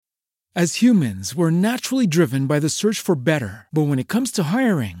As humans, we're naturally driven by the search for better. But when it comes to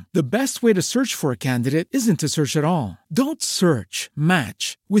hiring, the best way to search for a candidate isn't to search at all. Don't search,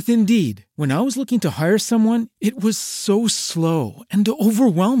 match with Indeed. When I was looking to hire someone, it was so slow and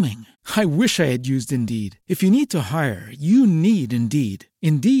overwhelming. I wish I had used Indeed. If you need to hire, you need Indeed.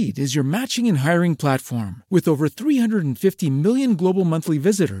 Indeed is your matching and hiring platform with over 350 million global monthly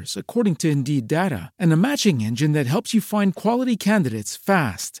visitors, according to Indeed data, and a matching engine that helps you find quality candidates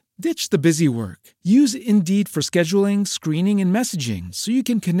fast. Ditch the busy work. Use Indeed for scheduling, screening, and messaging so you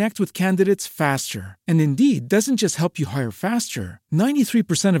can connect with candidates faster. And Indeed doesn't just help you hire faster.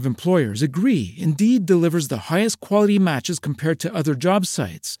 93% of employers agree Indeed delivers the highest quality matches compared to other job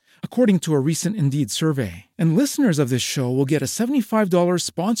sites, according to a recent Indeed survey. And listeners of this show will get a $75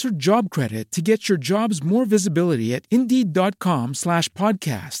 sponsored job credit to get your jobs more visibility at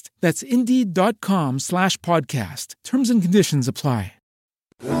Indeed.com/podcast. That's Indeed.com/podcast. Terms and conditions apply.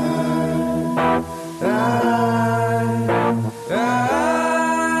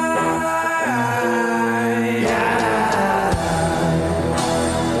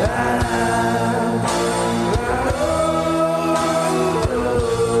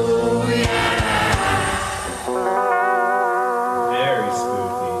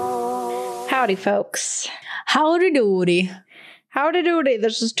 Howdy, folks. Howdy doody. Howdy doody.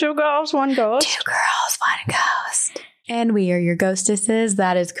 This is Two Girls, One Ghost. Two Girls, One Ghost. And we are your ghostesses.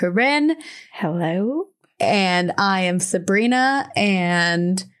 That is Corinne. Hello. And I am Sabrina.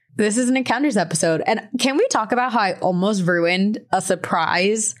 And this is an Encounters episode. And can we talk about how I almost ruined a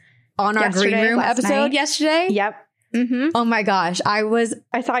surprise on our Green Room episode yesterday? Yep. Mm-hmm. Oh my gosh. I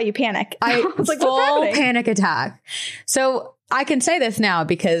saw you panic. I was like, full panic attack. So I can say this now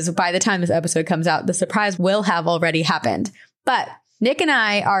because by the time this episode comes out, the surprise will have already happened. But Nick and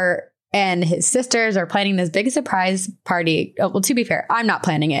I and his sisters are planning this big surprise party. Oh, well, to be fair, I'm not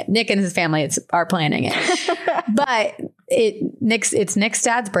planning it. Nick and his family are planning it. But it's Nick's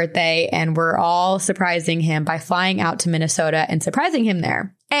dad's birthday, and we're all surprising him by flying out to Minnesota and surprising him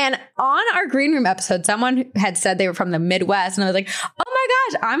there. And on our Green Room episode, someone had said they were from the Midwest, and I was like, oh my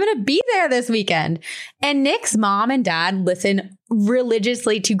gosh, I'm going to be there this weekend. And Nick's mom and dad listen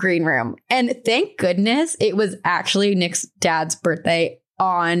religiously to Green Room. And thank goodness it was actually Nick's dad's birthday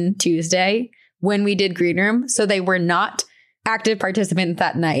on Tuesday when we did Green Room. So they were not active participants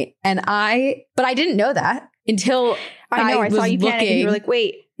that night. But I didn't know that until I saw you panic and you were like,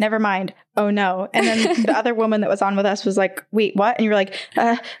 wait, never mind. Oh no. And then the other woman that was on with us was like, wait, what? And you were like,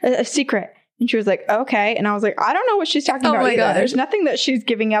 a secret. And she was like, okay. And I was like, I don't know what she's talking about either. There's nothing that she's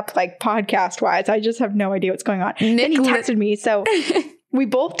giving up like podcast wise. I just have no idea what's going on. Nick, then he texted me. So we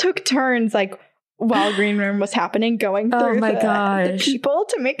both took turns like while Green Room was happening, going through the people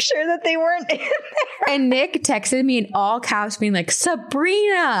to make sure that they weren't in there. And Nick texted me in all caps being like,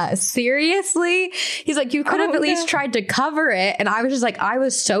 Sabrina, seriously? He's like, you could have at least tried to cover it. And I was just like, I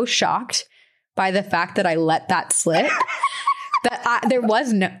was so shocked by the fact that I let that slip. That there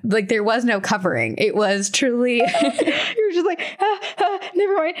was no covering. It was truly. You were just like,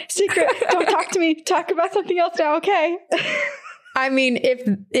 never mind, secret. Don't talk to me. Talk about something else now, okay? I mean,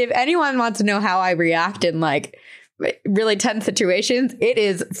 if anyone wants to know how I react in like really tense situations, it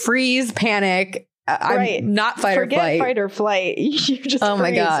is freeze, panic. I'm not fight or flight. Forget fight or flight. You just oh freeze.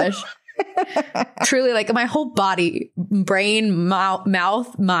 My gosh. Truly, like my whole body, brain,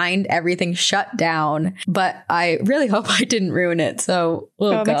 mouth, mind, everything shut down. But I really hope I didn't ruin it. So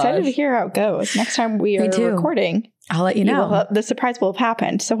I'm excited to hear how it goes. Next time we are recording, I'll let you know. The surprise will have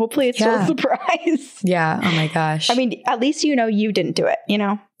happened. So hopefully it's still a surprise. Yeah. Oh my gosh. I mean, at least you didn't do it,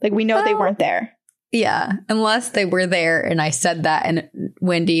 Like we know they weren't there. Yeah. Unless they were there and I said that and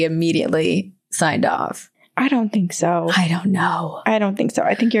Wendy immediately signed off. I don't think so. I don't know. I don't think so.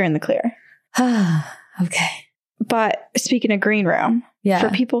 I think you're in the clear. Okay. But speaking of Green Room, for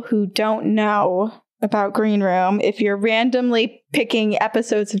people who don't know about Green Room, if you're randomly picking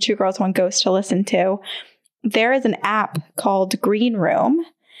episodes of Two Girls, One Ghost to listen to, there is an app called Green Room,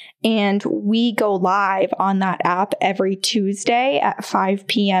 and we go live on that app every Tuesday at 5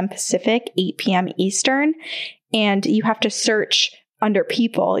 p.m. Pacific, 8 p.m. Eastern, and you have to search under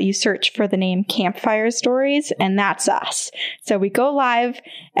people. You search for the name Campfire Stories, and that's us. So we go live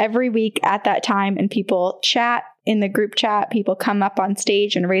every week at that time, and people chat in the group chat. People come up on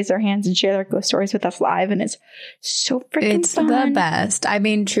stage and raise their hands and share their ghost stories with us live, and it's so freaking fun. It's the best. I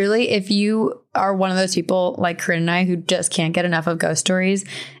mean, truly, if you are one of those people like Corinne and I who just can't get enough of ghost stories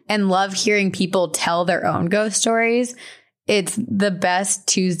and love hearing people tell their own ghost stories, it's the best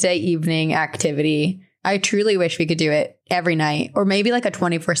Tuesday evening activity. I truly wish we could do it every night, or maybe like a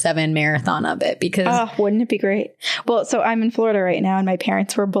 24/7 marathon of it, because wouldn't it be great? Well, so I'm in Florida right now and my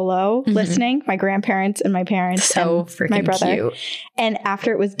parents were below listening, my grandparents and my parents, so and freaking my brother. cute. And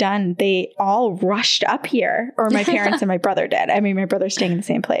after it was done, they all rushed up here, or my parents and my brother did. I mean, my brother's staying in the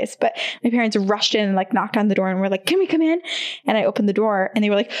same place, but my parents rushed in and like knocked on the door and were like, "Can we come in?" And I opened the door and they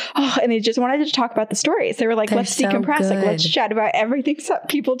were like, "Oh," and they just wanted to talk about the stories. They were like, "Let's decompress, like let's chat about everything that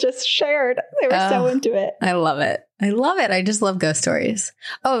people just shared." They were so into it. I love it. I love it. I just love ghost stories.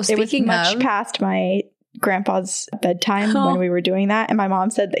 Oh, speaking it was much past my grandpa's bedtime when we were doing that. And my mom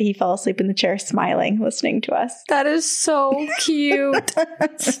said that he fell asleep in the chair smiling, listening to us. That is so cute.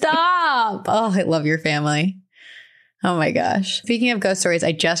 Stop. Oh, I love your family. Oh my gosh. Speaking of ghost stories,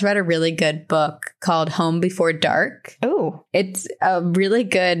 I just read a really good book called Home Before Dark. Oh. It's a really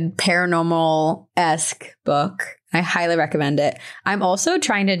good paranormal-esque book. I highly recommend it. I'm also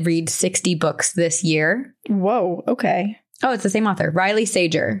trying to read 60 books this year. Whoa. Okay. Oh, it's the same author, Riley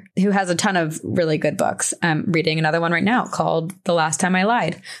Sager, who has a ton of really good books. I'm reading another one right now called The Last Time I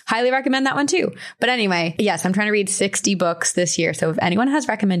Lied. Highly recommend that one too. But anyway, yes, I'm trying to read 60 books this year. So if anyone has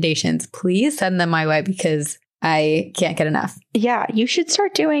recommendations, please send them my way because I can't get enough. Yeah, you should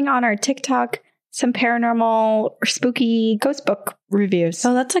start doing on our TikTok some paranormal or spooky ghost book reviews.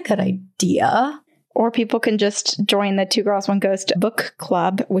 Oh, that's a good idea. Or people can just join the Two Girls, One Ghost book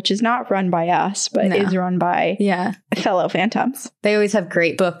club, which is not run by us, but is run by fellow phantoms. They always have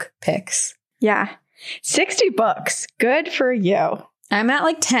great book picks. Yeah. 60 books. Good for you. I'm at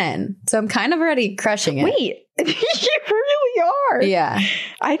like 10, so I'm kind of already crushing it. Wait, you really are. Yeah.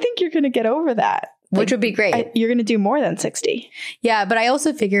 I think you're going to get over that. Which would be great. You're going to do more than 60. Yeah, but I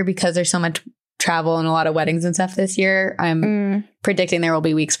also figure because there's so much travel and a lot of weddings and stuff this year, I'm predicting there will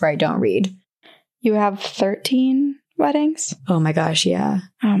be weeks where I don't read. You have 13 weddings? Oh my gosh, yeah.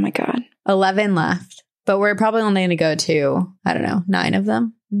 Oh my God. 11 left. But we're probably only going to go to, I don't know, 9 of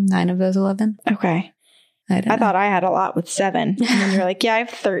them. 9 of those 11. Okay. I thought I had a lot with 7. And then you're like, yeah, I have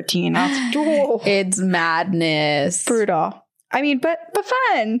 13. It's madness. Brutal. I mean, but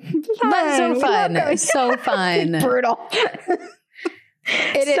fun. But so fun. So fun. Brutal.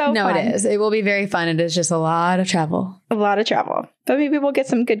 It is. It will be very fun. It is just a lot of travel. A lot of travel. But maybe we'll get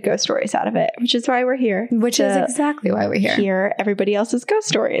some good ghost stories out of it, which is why we're here. Which is exactly why we're here. Hear everybody else's ghost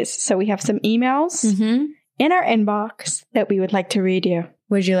stories. So we have some emails in our inbox that we would like to read you.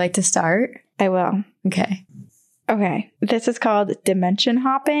 Would you like to start? I will. Okay. This is called Dimension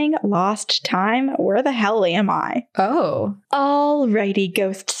Hopping, Lost Time. Where the hell am I? Oh. Alrighty,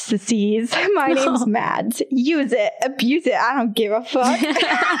 ghost sissies. My name's Mads. Use it. Abuse it. I don't give a fuck. This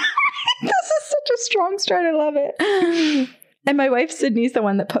is such a strong start. I love it. And my wife, Sydney's the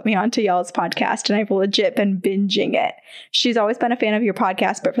one that put me onto y'all's podcast, and I've legit been binging it. She's always been a fan of your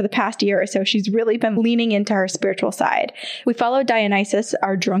podcast, but for the past year or so, she's really been leaning into her spiritual side. We follow Dionysus,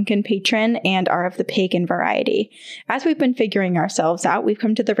 our drunken patron, and are of the pagan variety. As we've been figuring ourselves out, we've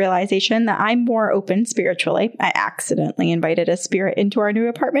come to the realization that I'm more open spiritually. I accidentally invited a spirit into our new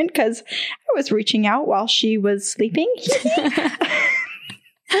apartment because I was reaching out while she was sleeping.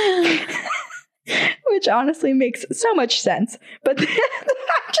 Which honestly makes so much sense. But this is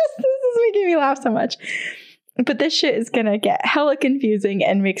making me laugh so much. But this shit is gonna get hella confusing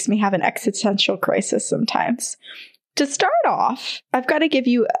and makes me have an existential crisis sometimes. To start off, I've got to give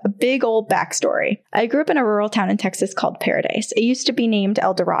you a big old backstory. I grew up in a rural town in Texas called Paradise. It used to be named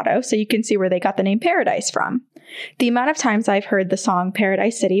El Dorado, so you can see where they got the name Paradise from. The amount of times I've heard the song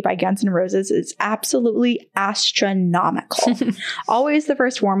Paradise City by Guns N' Roses is absolutely astronomical. Always the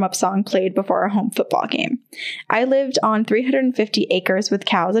first warm-up song played before a home football game. I lived on 350 acres with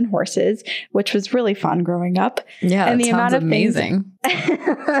cows and horses, which was really fun growing up. Yeah, and that sounds amazing.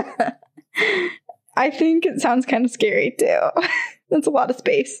 I think it sounds kind of scary too. That's a lot of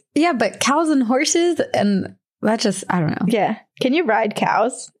space. Yeah, but cows and horses, and that just, I don't know. Yeah. Can you ride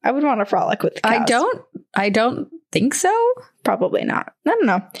cows? I would want to frolic with cows. I don't think so. Probably not. I don't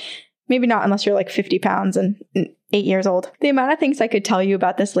know. Maybe not unless you're like 50 pounds and 8 years old. The amount of things I could tell you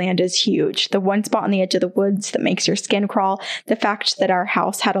about this land is huge. The one spot on the edge of the woods that makes your skin crawl. The fact that our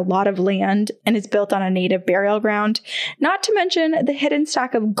house had a lot of land and is built on a native burial ground. Not to mention the hidden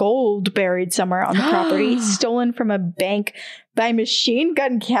stack of gold buried somewhere on the property, stolen from a bank by Machine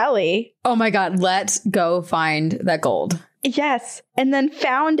Gun Kelly. Oh my God, let's go find that gold. Yes. And then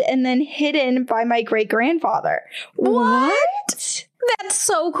found and then hidden by my great-grandfather. What? That's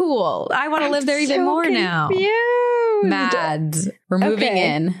so cool. I want to live there even more now. Mads. We're moving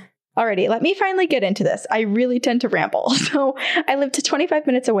in. Alrighty, let me finally get into this. I really tend to ramble. So I lived 25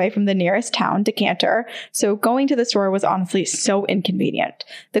 minutes away from the nearest town, Decanter. So going to the store was honestly so inconvenient.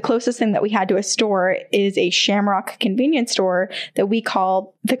 The closest thing that we had to a store is a Shamrock convenience store that we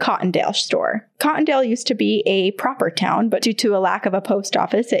call the Cottondale store. Cottondale used to be a proper town, but due to a lack of a post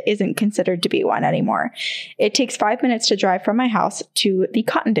office, it isn't considered to be one anymore. It takes 5 minutes to drive from my house to the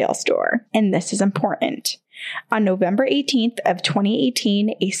Cottondale store, and this is important. On November 18th of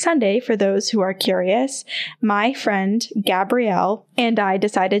 2018, a Sunday for those who are curious, my friend Gabrielle and I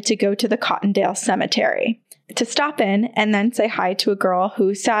decided to go to the Cottondale Cemetery to stop in and then say hi to a girl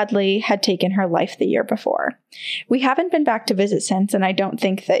who sadly had taken her life the year before. We haven't been back to visit since, and I don't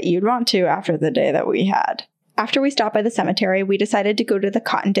think that you'd want to after the day that we had. After we stopped by the cemetery, we decided to go to the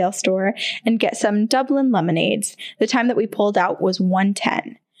Cottondale store and get some Dublin lemonades. The time that we pulled out was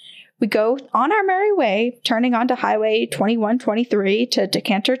 1:10. We go on our merry way, turning onto Highway 2123 to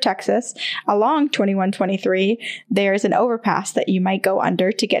Decanter, Texas. Along 2123, there's an overpass that you might go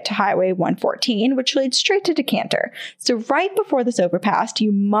under to get to Highway 114, which leads straight to Decanter. So right before this overpass,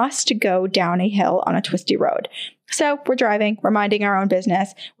 you must go down a hill on a twisty road. So we're driving, we're minding our own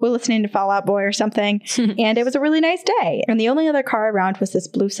business. We're listening to Fall Out Boy or something. And it was a really nice day. And the only other car around was this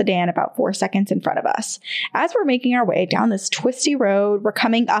blue sedan about 4 seconds in front of us. As we're making our way down this twisty road, we're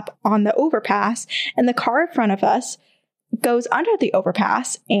coming up on the overpass, and the car in front of us goes under the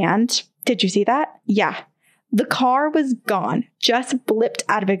overpass. And did you see that? Yeah. The car was gone, just blipped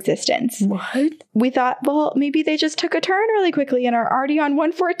out of existence. What? We thought, well, maybe they just took a turn really quickly and are already on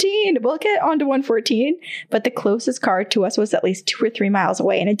 114. We'll get onto 114. But the closest car to us was at least 2 or 3 miles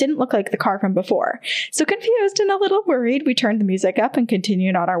away, and it didn't look like the car from before. So confused and a little worried, we turned the music up and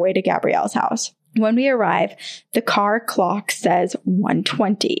continued on our way to Gabrielle's house. When we arrive, the car clock says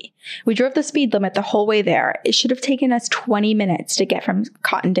 120. We drove the speed limit the whole way there. It should have taken us 20 minutes to get from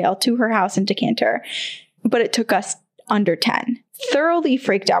Cottondale to her house in Decanter, but it took us under 10. Thoroughly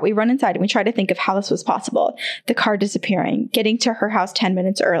freaked out, we run inside and we try to think of how this was possible. The car disappearing, getting to her house 10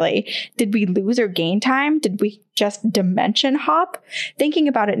 minutes early. Did we lose or gain time? Did we just dimension hop? Thinking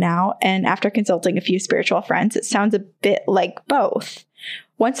about it now, and after consulting a few spiritual friends, it sounds a bit like both.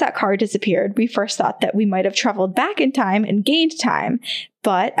 Once that car disappeared, we first thought that we might have traveled back in time and gained time.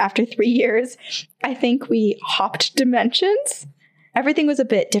 But after 3 years, I think we hopped dimensions. Everything was a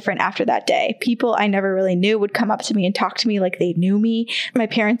bit different after that day. People I never really knew would come up to me and talk to me like they knew me. My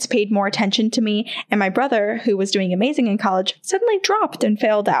parents paid more attention to me, and my brother, who was doing amazing in college, suddenly dropped and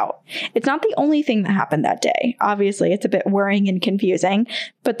failed out. It's not the only thing that happened that day. Obviously, it's a bit worrying and confusing,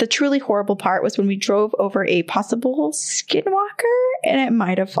 but the truly horrible part was when we drove over a possible skinwalker, and it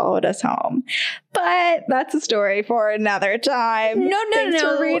might have followed us home. But that's a story for another time. Thanks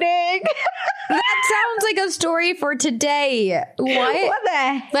for reading. That sounds like a story for today. What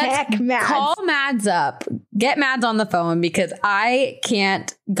the heck, Mads? Call Mads up. Get Mads on the phone, because I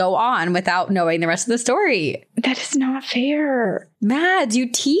can't go on without knowing the rest of the story. That is not fair. Mads,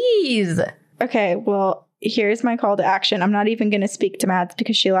 you tease. Okay, well, here's my call to action. I'm not even going to speak to Mads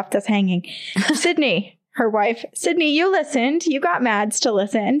because she left us hanging. Sydney, her wife. Sydney, you listened. You got Mads to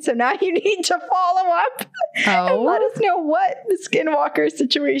listen. So now you need to follow up and let us know what the skinwalker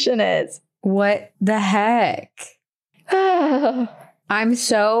situation is. What the heck? I'm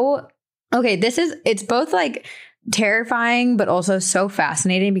so... Okay, it's both like terrifying, but also so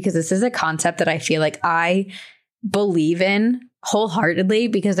fascinating, because this is a concept that I feel like I believe in wholeheartedly,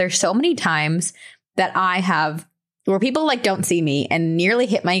 because there's so many times that I have where people like don't see me and nearly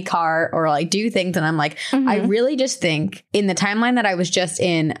hit my car or like do things. And I'm like, I really just think in the timeline that I was just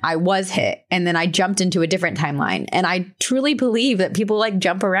in, I was hit, and then I jumped into a different timeline. And I truly believe that people like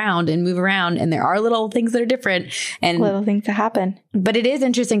jump around and move around, and there are little things that are different and little things that happen. But it is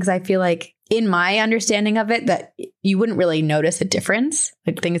interesting because I feel like in my understanding of it, that you wouldn't really notice a difference,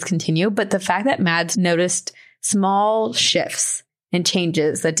 like things continue. But the fact that Mads noticed small shifts and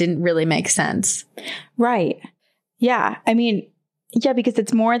changes that didn't really make sense. Right. Yeah. I mean, yeah, because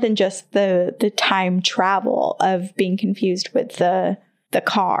it's more than just the time travel of being confused with the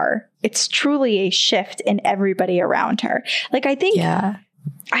car. It's truly a shift in everybody around her. Like, I think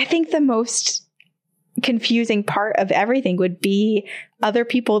the most confusing part of everything would be other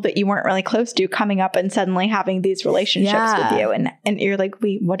people that you weren't really close to coming up and suddenly having these relationships with you. And you're like,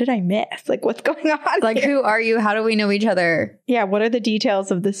 wait, what did I miss? Like, what's going on? Like, here? Who are you? How do we know each other? Yeah. What are the details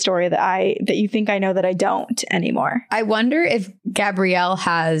of the story that you think I know that I don't anymore? I wonder if Gabrielle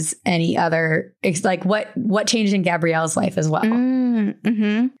has any other, like what changed in Gabrielle's life as well.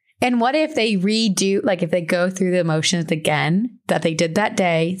 Mm-hmm. And what if they redo, like if they go through the emotions again that they did that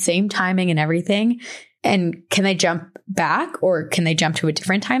day, same timing and everything, And can they jump back or can they jump to a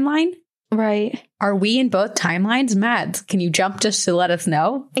different timeline? Right. Are we in both timelines? Mads, can you jump just to let us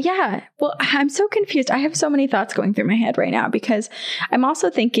know? Yeah. Well, I'm so confused. I have so many thoughts going through my head right now because I'm also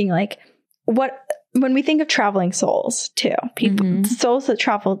thinking like when we think of traveling souls too, people, souls that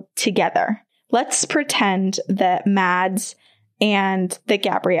travel together, let's pretend that Mads and that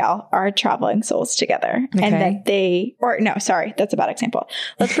Gabrielle are traveling souls together and that that's a bad example.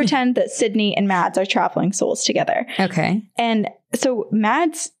 Let's pretend that Sydney and Mads are traveling souls together. Okay. And so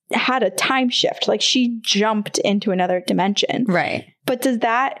Mads had a time shift, like she jumped into another dimension. Right. But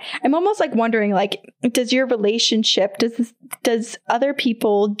I'm almost like wondering, like, does your relationship, does other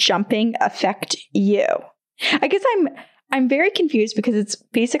people jumping affect you? I guess I'm very confused because it's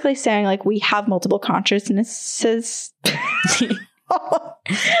basically saying like we have multiple consciousnesses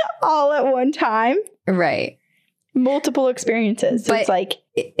all at one time. Right. Multiple experiences. So it's like,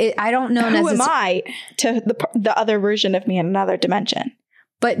 I don't know. Who am I to the other version of me in another dimension?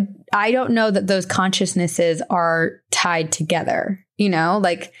 But I don't know that those consciousnesses are tied together. You know,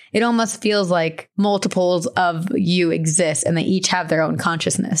 like it almost feels like multiples of you exist and they each have their own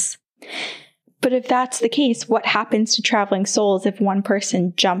consciousness. But if that's the case, what happens to traveling souls if one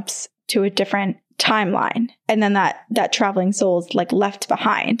person jumps to a different timeline and then that traveling soul is like left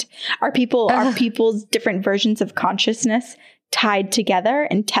behind? Are people's different versions of consciousness tied together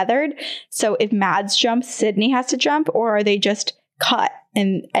and tethered? So if Mads jumps, Sydney has to jump, or are they just cut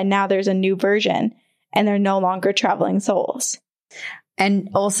and now there's a new version and they're no longer traveling souls? And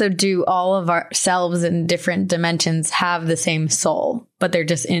also, do all of ourselves in different dimensions have the same soul, but they're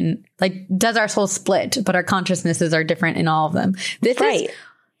just in, like, does our soul split, but our consciousnesses are different in all of them? This is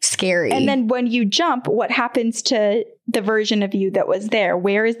scary. And then when you jump, what happens to the version of you that was there?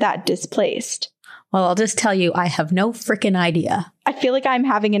 Where is that displaced? Well, I'll just tell you, I have no freaking idea. I feel like I'm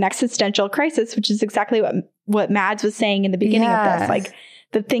having an existential crisis, which is exactly what Mads was saying in the beginning of this. Like,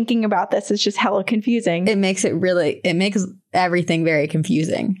 the thinking about this is just hella confusing. It makes everything very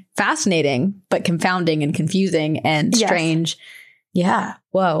confusing. Fascinating, but confounding and confusing and strange. Yes. Yeah.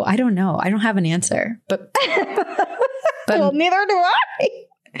 Whoa. I don't know. I don't have an answer. But well, neither do I.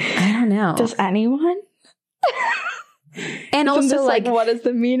 I don't know. Does anyone? And also, like, what is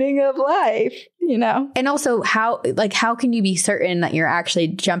the meaning of life? You know? And also, how can you be certain that you're actually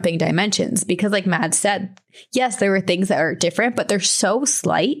jumping dimensions? Because like Mads said, yes, there were things that are different, but they're so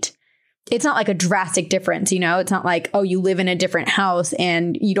slight. It's not like a drastic difference, you know? It's not like, oh, you live in a different house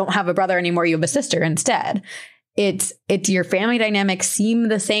and you don't have a brother anymore, you have a sister instead. It's your family dynamics seem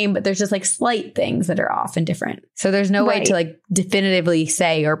the same, but there's just like slight things that are off and different. So there's no way to like definitively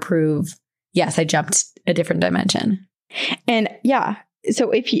say or prove, yes, I jumped a different dimension. And yeah,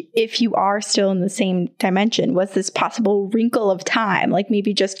 so if you are still in the same dimension, was this possible wrinkle of time, like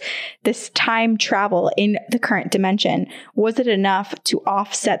maybe just this time travel in the current dimension, was it enough to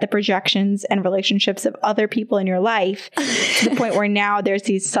offset the projections and relationships of other people in your life to the point where now there's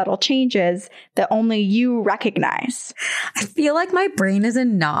these subtle changes that only you recognize? I feel like my brain is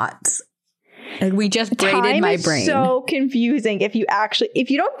in knots. Like we just braided my brain. So confusing. If you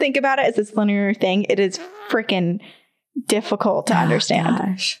don't think about it as this linear thing, it is freaking difficult to understand.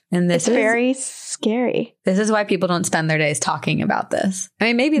 Gosh. And it's very scary. This is why people don't spend their days talking about this. I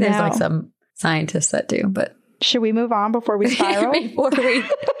mean, maybe there's like some scientists that do, but should we move on before we spiral?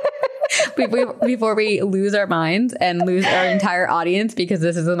 before we lose our minds and lose our entire audience, because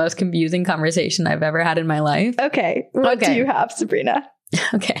this is the most confusing conversation I've ever had in my life. Okay. What do you have, Sabrina?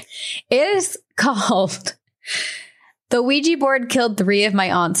 Okay. It is called The Ouija Board Killed 3 of My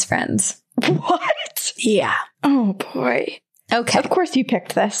Aunt's Friends. What? Yeah. Oh, boy. Okay. Of course you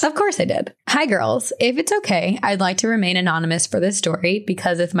picked this. Of course I did. Hi, girls. If it's okay, I'd like to remain anonymous for this story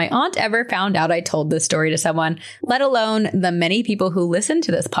because if my aunt ever found out I told this story to someone, let alone the many people who listen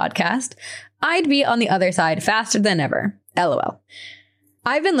to this podcast, I'd be on the other side faster than ever. LOL.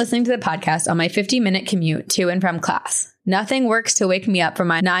 I've been listening to the podcast on my 50-minute commute to and from class. Nothing works to wake me up from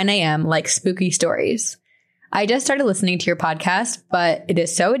my 9 a.m. like spooky stories. I just started listening to your podcast, but it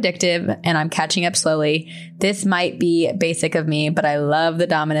is so addictive and I'm catching up slowly. This might be basic of me, but I love the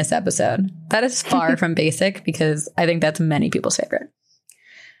Dominus episode. That is far from basic because I think that's many people's favorite.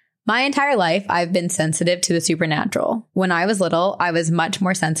 My entire life, I've been sensitive to the supernatural. When I was little, I was much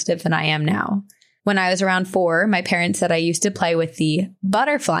more sensitive than I am now. When I was around 4, my parents said I used to play with the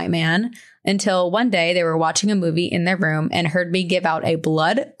butterfly man until one day they were watching a movie in their room and heard me give out a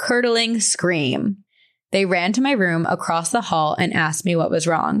blood-curdling scream. They ran to my room across the hall and asked me what was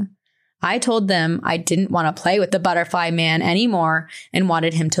wrong. I told them I didn't want to play with the butterfly man anymore and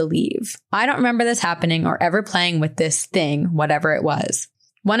wanted him to leave. I don't remember this happening or ever playing with this thing, whatever it was.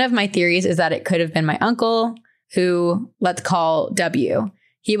 One of my theories is that it could have been my uncle, who let's call W.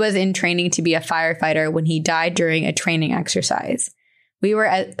 He was in training to be a firefighter when he died during a training exercise. We were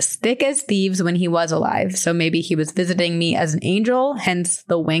as thick as thieves when he was alive, so maybe he was visiting me as an angel, hence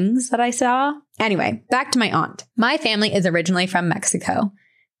the wings that I saw. Anyway, back to my aunt. My family is originally from Mexico.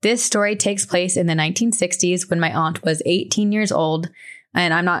 This story takes place in the 1960s when my aunt was 18 years old,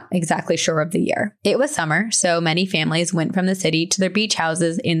 and I'm not exactly sure of the year. It was summer, so many families went from the city to their beach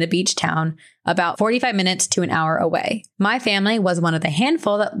houses in the beach town, about 45 minutes to an hour away. My family was one of the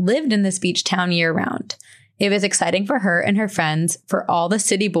handful that lived in this beach town year-round. It was exciting for her and her friends for all the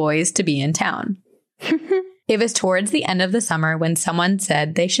city boys to be in town. It was towards the end of the summer when someone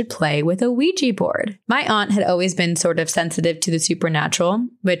said they should play with a Ouija board. My aunt had always been sort of sensitive to the supernatural,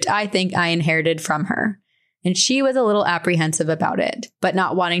 which I think I inherited from her. And she was a little apprehensive about it, but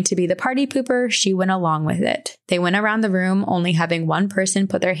not wanting to be the party pooper, she went along with it. They went around the room, only having one person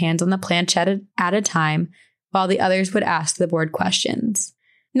put their hands on the planchette at a time, while the others would ask the board questions.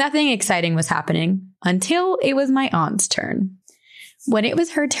 Nothing exciting was happening until it was my aunt's turn. When it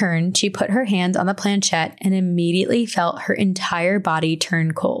was her turn, she put her hands on the planchette and immediately felt her entire body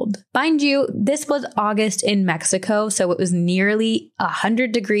turn cold. Mind you, this was August in Mexico, so it was nearly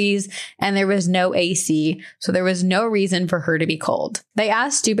 100 degrees and there was no AC, so there was no reason for her to be cold. They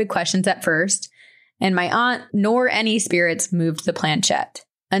asked stupid questions at first, and my aunt nor any spirits moved the planchette.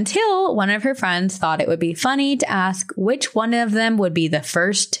 Until one of her friends thought it would be funny to ask which one of them would be the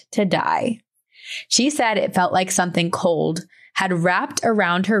first to die. She said it felt like something cold had wrapped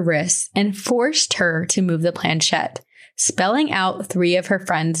around her wrists and forced her to move the planchette, spelling out 3 of her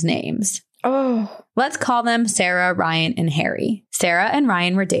friends' names. Oh. Let's call them Sarah, Ryan, and Harry. Sarah and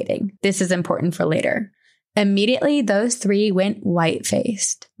Ryan were dating. This is important for later. Immediately, those 3 went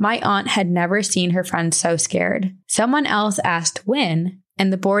white-faced. My aunt had never seen her friend so scared. Someone else asked when,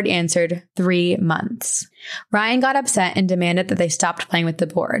 and the board answered 3 months. Ryan got upset and demanded that they stopped playing with the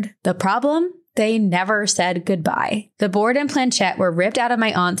board. The problem? They never said goodbye. The board and planchette were ripped out of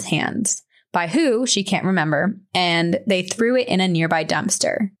my aunt's hands. By who, she can't remember, and they threw it in a nearby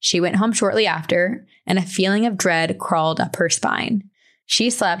dumpster. She went home shortly after, and a feeling of dread crawled up her spine. She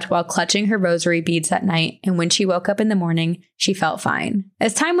slept while clutching her rosary beads that night, and when she woke up in the morning, she felt fine.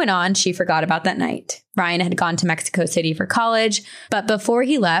 As time went on, she forgot about that night. Ryan had gone to Mexico City for college, but before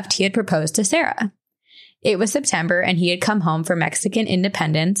he left, he had proposed to Sarah. It was September, and he had come home for Mexican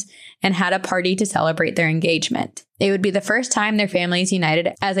independence and had a party to celebrate their engagement. It would be the first time their families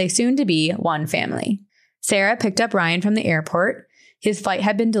united as a soon-to-be one family. Sarah picked up Ryan from the airport. His flight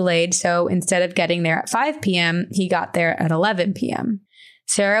had been delayed, so instead of getting there at 5 p.m., he got there at 11 p.m.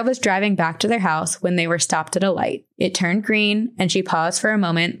 Sarah was driving back to their house when they were stopped at a light. It turned green, and she paused for a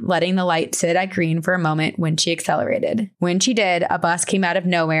moment, letting the light sit at green for a moment when she accelerated. When she did, a bus came out of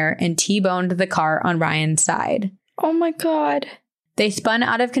nowhere and T-boned the car on Ryan's side. Oh my God. They spun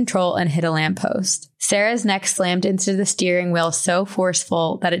out of control and hit a lamppost. Sarah's neck slammed into the steering wheel so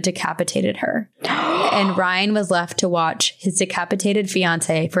forceful that it decapitated her. And Ryan was left to watch his decapitated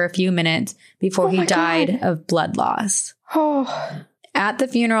fiancé for a few minutes before he died of blood loss. Oh. At the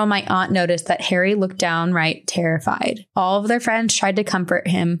funeral, my aunt noticed that Harry looked downright terrified. All of their friends tried to comfort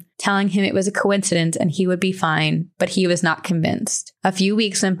him, telling him it was a coincidence and he would be fine, but he was not convinced. A few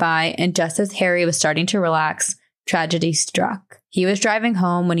weeks went by, and just as Harry was starting to relax, tragedy struck. He was driving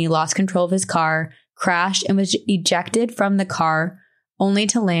home when he lost control of his car, crashed, and was ejected from the car, only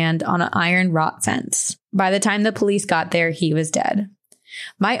to land on an iron wrought fence. By the time the police got there, he was dead.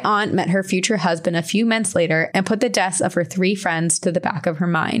 My aunt met her future husband a few months later and put the deaths of her 3 friends to the back of her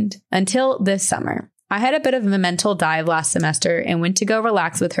mind. Until this summer. I had a bit of a mental dive last semester and went to go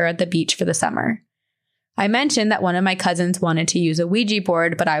relax with her at the beach for the summer. I mentioned that one of my cousins wanted to use a Ouija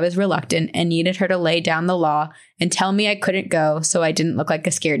board, but I was reluctant and needed her to lay down the law and tell me I couldn't go so I didn't look like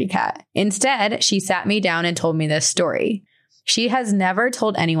a scaredy cat. Instead, she sat me down and told me this story. She has never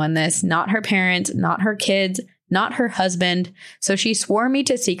told anyone this, not her parents, not her kids, not her husband, so she swore me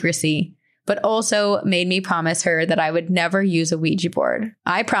to secrecy, but also made me promise her that I would never use a Ouija board.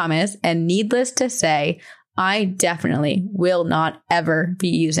 I promise, and needless to say, I definitely will not ever be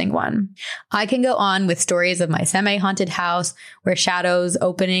using one. I can go on with stories of my semi-haunted house where shadows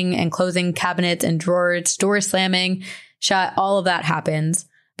opening and closing cabinets and drawers, doors slamming shut, all of that happens.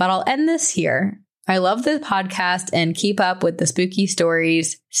 But I'll end this here. I love the podcast and keep up with the spooky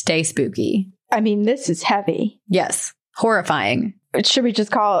stories. Stay spooky. I mean, this is heavy. Yes. Horrifying. Should we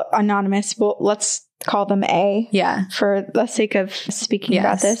just call it anonymous? Well, let's call them A. Yeah. For the sake of speaking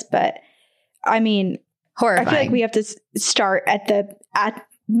about this. But I mean, horrifying. I feel like we have to start at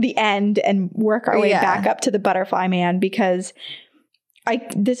the end and work our way back up to the butterfly man, because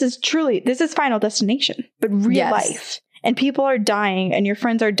this is Final Destination, but real life. And people are dying and your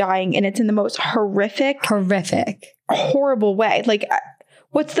friends are dying and it's in the most horrific, horrible way. Like,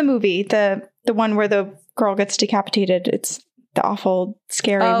 what's the movie? The one where the girl gets decapitated. It's the awful,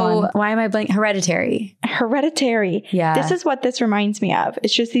 scary one. Why am I blanking? Hereditary. Yeah. This is what this reminds me of.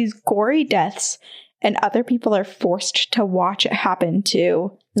 It's just these gory deaths and other people are forced to watch it happen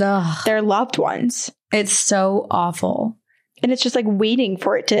to their loved ones. It's so awful. And it's just like waiting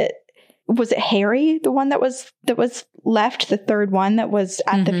for it to... Was it Harry, the one that was left, the third one that was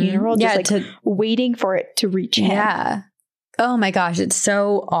at the funeral? Just waiting for it to reach him. Yeah. Oh my gosh, it's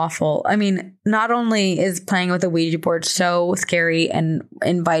so awful. I mean, not only is playing with a Ouija board so scary and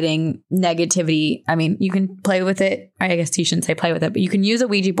inviting negativity. I mean, you can play with it. I guess you shouldn't say play with it, but you can use a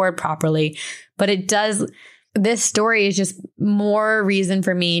Ouija board properly. But it does... This story is just more reason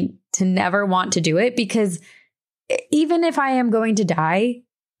for me to never want to do it, because even if I am going to die...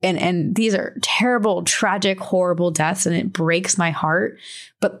 And these are terrible, tragic, horrible deaths, and it breaks my heart.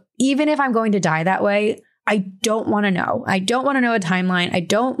 But even if I'm going to die that way, I don't want to know. I don't want to know a timeline. I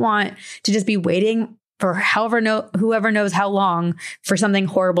don't want to just be waiting for whoever knows how long for something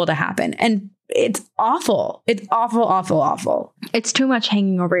horrible to happen. And it's awful. It's awful, awful, awful. It's too much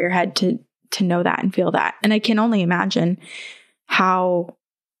hanging over your head to know that and feel that. And I can only imagine how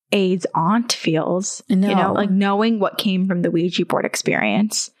A's aunt feels, like knowing what came from the Ouija board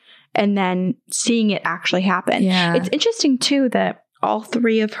experience and then seeing it actually happen. Yeah. It's interesting too that all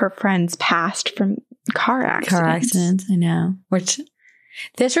three of her friends passed from car accidents. I know. Which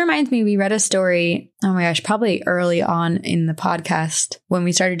this reminds me, we read a story, oh my gosh, probably early on in the podcast when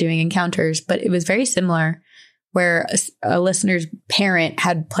we started doing encounters, but it was very similar, where a listener's parent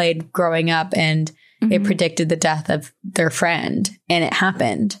had played growing up and it predicted the death of their friend, and it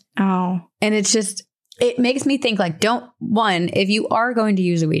happened. Oh. And it's just, it makes me think, like, if you are going to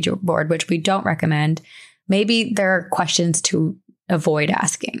use a Ouija board, which we don't recommend, maybe there are questions to avoid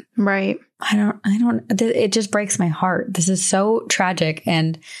asking. Right. It just breaks my heart. This is so tragic.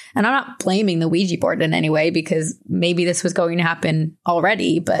 And I'm not blaming the Ouija board in any way, because maybe this was going to happen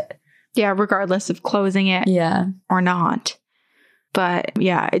already, but. Yeah, regardless of closing it or not. But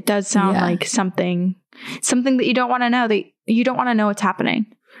yeah, it does sound like something that you don't want to know, that you don't want to know what's happening.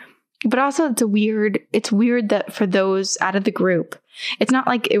 But also it's weird that for those out of the group, it's not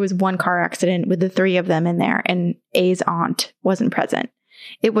like it was one car accident with the three of them in there and A's aunt wasn't present.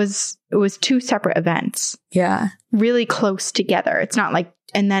 It was two separate events. Yeah. Really close together. It's not like,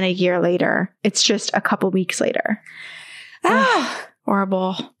 and then a year later, it's just a couple weeks later.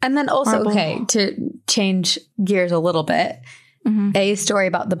 Horrible. And then also, to change gears a little bit, A's story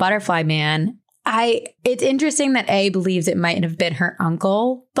about the butterfly man. It's interesting that A believes it might have been her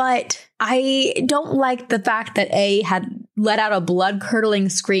uncle, but I don't like the fact that A had let out a blood-curdling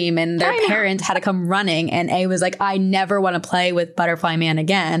scream and their parents had to come running, and A was like, I never want to play with butterfly man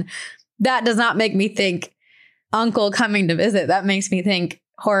again. That does not make me think uncle coming to visit. That makes me think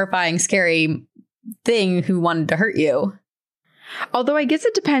horrifying, scary thing who wanted to hurt you. Although I guess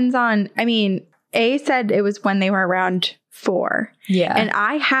it depends on, A said it was when they were around 4. Yeah. And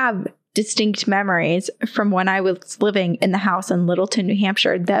I have distinct memories from when I was living in the house in Littleton, New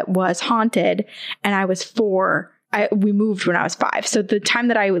Hampshire that was haunted, and I was 4. We moved when I was 5. So the time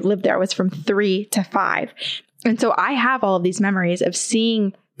that I lived there was from 3 to 5. And so I have all of these memories of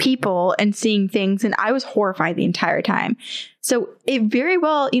seeing people and seeing things, and I was horrified the entire time. So it very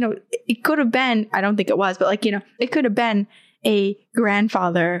well, it could have been, I don't think it was, but it could have been a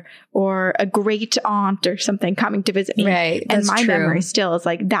grandfather or a great aunt or something coming to visit me. Right. And my memory still is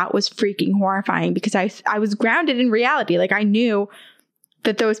like, that was freaking horrifying, because I was grounded in reality. Like, I knew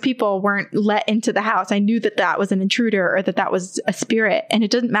that those people weren't let into the house. I knew that was an intruder, or that was a spirit, and it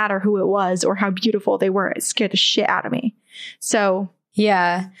doesn't matter who it was or how beautiful they were. It scared the shit out of me. So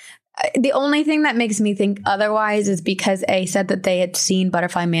yeah. The only thing that makes me think otherwise is because A said that they had seen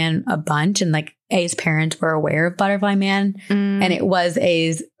Butterfly Man a bunch, and like A's parents were aware of Butterfly Man, and it was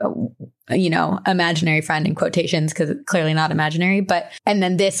A's, imaginary friend in quotations, because it's clearly not imaginary. And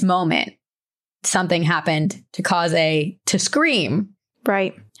then this moment, something happened to cause A to scream.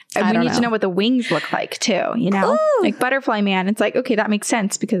 Right. And we need to know what the wings look like too, Ooh. Like Butterfly Man. It's like, okay, that makes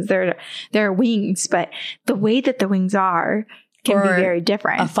sense because they're wings, but the way that the wings are can be very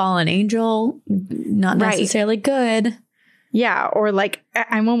different. A fallen angel, not necessarily good. Yeah. Or like,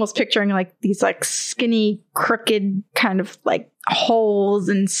 I'm almost picturing like these like skinny, crooked kind of like holes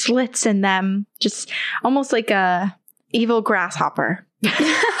and slits in them. Just almost like a evil grasshopper.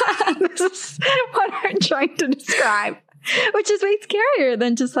 This is what I'm trying to describe. Which is way scarier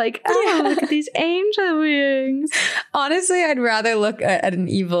than just like, oh, look at these angel wings. Honestly, I'd rather look at an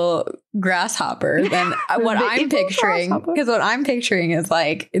evil grasshopper than what I'm picturing. Because what I'm picturing is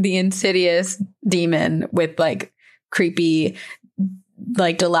like the insidious demon with like creepy,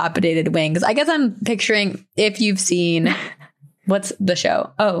 like dilapidated wings. I guess I'm picturing, if you've seen, what's the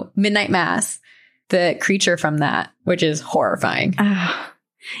show? Oh, Midnight Mass. The creature from that, which is horrifying.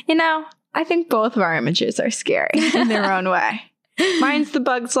 You know, I think both of our images are scary in their own way. Mine's the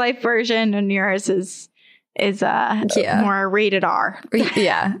Bug's Life version, and yours is more rated R.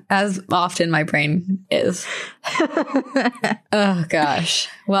 Yeah, as often my brain is. Oh, gosh.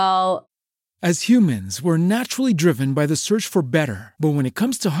 Well, as humans, we're naturally driven by the search for better. But when it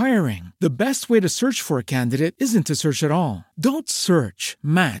comes to hiring, the best way to search for a candidate isn't to search at all. Don't search,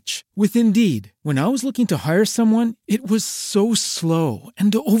 match with Indeed. When I was looking to hire someone, it was so slow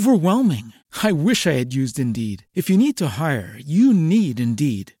and overwhelming. I wish I had used Indeed. If you need to hire, you need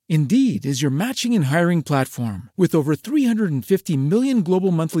Indeed. Indeed is your matching and hiring platform with over 350 million global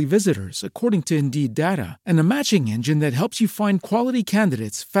monthly visitors, according to Indeed data, and a matching engine that helps you find quality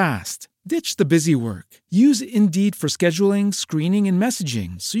candidates fast. Ditch the busy work. Use Indeed for scheduling, screening, and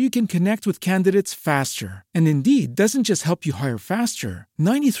messaging so you can connect with candidates faster. And Indeed doesn't just help you hire faster.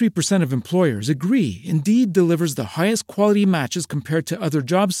 93% of employers agree Indeed delivers the highest quality matches compared to other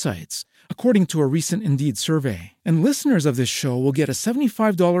job sites, according to a recent Indeed survey. And listeners of this show will get a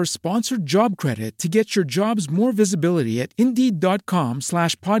 $75 sponsored job credit to get your jobs more visibility at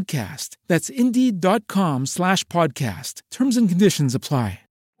Indeed.com/podcast. That's Indeed.com/podcast. Terms and conditions apply.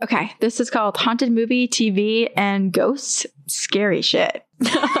 Okay, this is called Haunted Movie, TV, and Ghosts. Scary shit.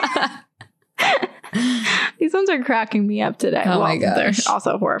 These ones are cracking me up today. Oh my gosh. They're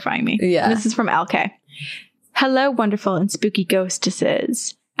also horrifying me. Yeah. This is from LK. Hello, wonderful and spooky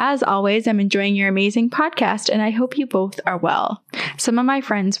ghostesses. As always, I'm enjoying your amazing podcast, and I hope you both are well. Some of my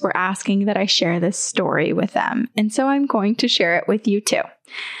friends were asking that I share this story with them, and so I'm going to share it with you too.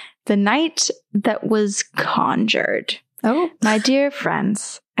 The night that was conjured. Oh, my dear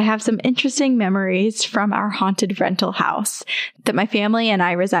friends, I have some interesting memories from our haunted rental house that my family and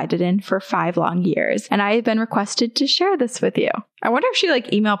I resided in for 5 long years, and I have been requested to share this with you. I wonder if she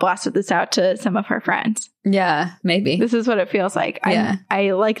email blasted this out to some of her friends. Yeah, maybe. This is what it feels like. Yeah. I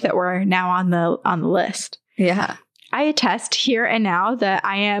like that we're now on the list. Yeah. I attest here and now that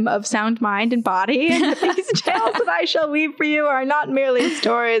I am of sound mind and body, and that these tales that I shall weave for you are not merely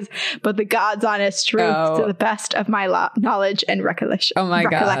stories, but the God's honest truth to the best of my knowledge and recollection. Oh my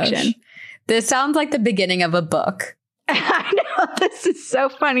gosh. This sounds like the beginning of a book. I know. This is so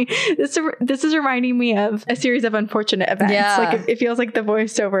funny. This is reminding me of a series of unfortunate events. Yeah. Like it feels like the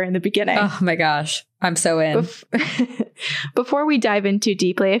voiceover in the beginning. Oh my gosh. I'm so in. Before we dive in too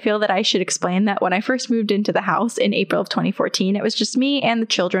deeply, I feel that I should explain that when I first moved into the house in April of 2014, it was just me and the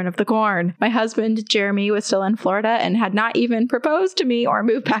children of the corn. My husband, Jeremy, was still in Florida and had not even proposed to me or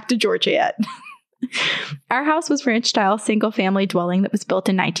moved back to Georgia yet. Our house was ranch-style single-family dwelling that was built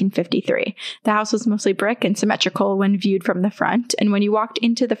in 1953. The house was mostly brick and symmetrical when viewed from the front, and when you walked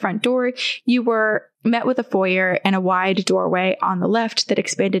into the front door, you were met with a foyer and a wide doorway on the left that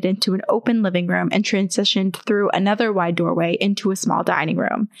expanded into an open living room and transitioned through another wide doorway into a small dining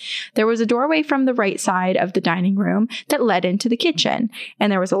room. There was a doorway from the right side of the dining room that led into the kitchen,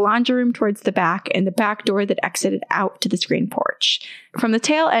 and there was a laundry room towards the back and the back door that exited out to the screen porch. From the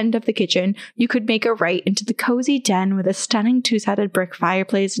tail end of the kitchen, you could make a right into the cozy den with a stunning 2-sided brick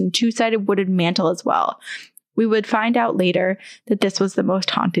fireplace and 2-sided wooden mantel as well. We would find out later that this was the most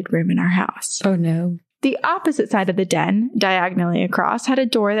haunted room in our house. Oh no. The opposite side of the den, diagonally across, had a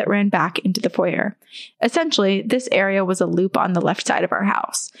door that ran back into the foyer. Essentially, this area was a loop on the left side of our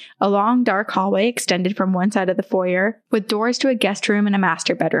house. A long, dark hallway extended from one side of the foyer, with doors to a guest room and a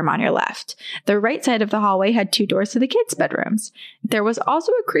master bedroom on your left. The right side of the hallway had 2 doors to the kids' bedrooms. There was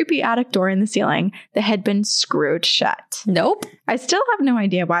also a creepy attic door in the ceiling that had been screwed shut. Nope. I still have no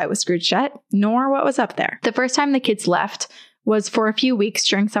idea why it was screwed shut, nor what was up there. The first time the kids left was for a few weeks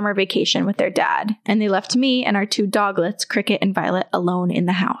during summer vacation with their dad, and they left me and our 2 doglets, Cricket and Violet, alone in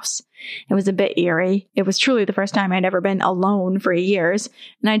the house. It was a bit eerie. It was truly the first time I'd ever been alone for years,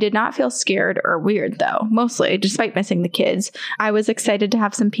 and I did not feel scared or weird, though. Mostly, despite missing the kids, I was excited to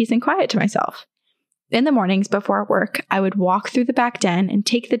have some peace and quiet to myself. In the mornings before work, I would walk through the back den and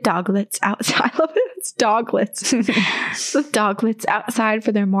take the doglets outside. I love it. It's doglets. The doglets outside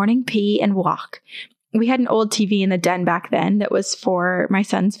for their morning pee and walk. We had an old TV in the den back then that was for my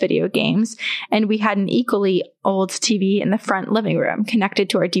son's video games, and we had an equally old TV in the front living room connected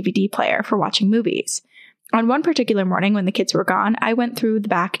to our DVD player for watching movies. On one particular morning when the kids were gone, I went through the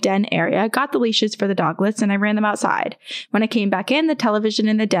back den area, got the leashes for the doglets, and I ran them outside. When I came back in, the television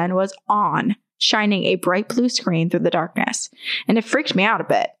in the den was on, shining a bright blue screen through the darkness. And it freaked me out a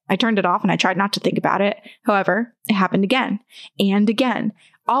bit. I turned it off and I tried not to think about it. However, it happened again and again,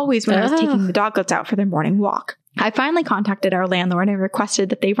 always when I was taking the doglets out for their morning walk. I finally contacted our landlord and requested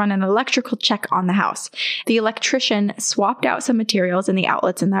that they run an electrical check on the house. The electrician swapped out some materials in the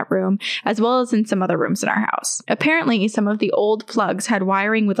outlets in that room, as well as in some other rooms in our house. Apparently, some of the old plugs had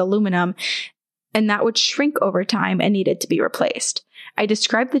wiring with aluminum, and that would shrink over time and needed to be replaced. I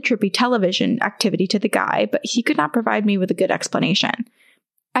described the trippy television activity to the guy, but he could not provide me with a good explanation.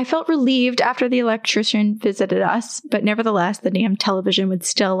 I felt relieved after the electrician visited us, but nevertheless, the damn television would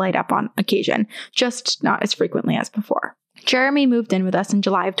still light up on occasion, just not as frequently as before. Jeremy moved in with us in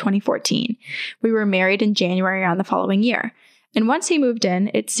July of 2014. We were married in January on the following year. And once he moved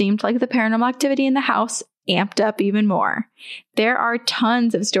in, it seemed like the paranormal activity in the house amped up even more. There are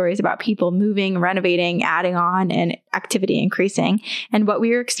tons of stories about people moving, renovating, adding on, and activity increasing, and what we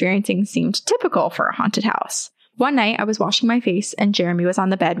were experiencing seemed typical for a haunted house. One night, I was washing my face and Jeremy was on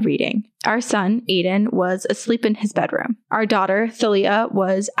the bed reading. Our son, Aiden, was asleep in his bedroom. Our daughter, Thalia,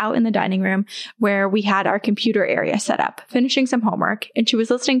 was out in the dining room where we had our computer area set up, finishing some homework, and she was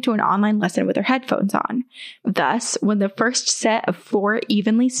listening to an online lesson with her headphones on. Thus, when the first set of 4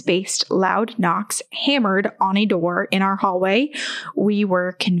 evenly spaced loud knocks hammered on a door in our hallway, we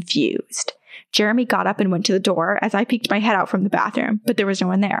were confused. Jeremy got up and went to the door as I peeked my head out from the bathroom, but there was no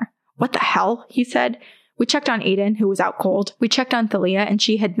one there. "What the hell?" he said. We checked on Aiden, who was out cold. We checked on Thalia, and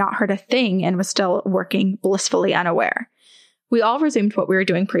she had not heard a thing and was still working, blissfully unaware. We all resumed what we were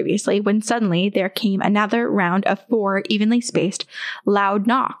doing previously when suddenly there came another round of 4 evenly spaced, loud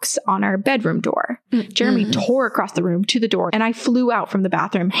knocks on our bedroom door. Jeremy tore across the room to the door, and I flew out from the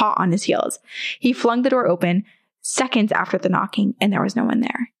bathroom hot on his heels. He flung the door open seconds after the knocking, and there was no one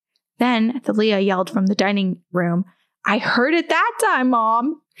there. Then Thalia yelled from the dining room, "I heard it that time,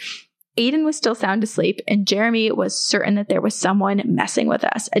 Mom!" Aiden was still sound asleep, and Jeremy was certain that there was someone messing with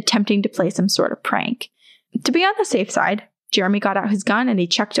us, attempting to play some sort of prank. To be on the safe side, Jeremy got out his gun and he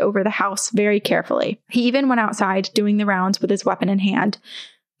checked over the house very carefully. He even went outside doing the rounds with his weapon in hand,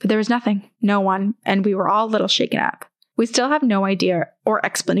 but there was nothing, no one, and we were all a little shaken up. We still have no idea or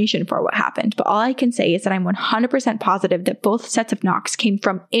explanation for what happened, but all I can say is that I'm 100% positive that both sets of knocks came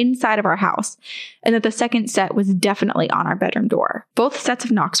from inside of our house, and that the second set was definitely on our bedroom door. Both sets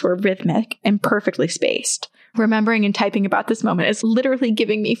of knocks were rhythmic and perfectly spaced. Remembering and typing about this moment is literally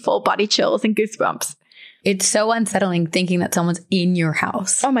giving me full body chills and goosebumps. It's so unsettling thinking that someone's in your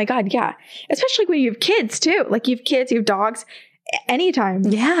house. Oh my God, yeah. Especially when you have kids too. Like you have kids, you have dogs. Anytime.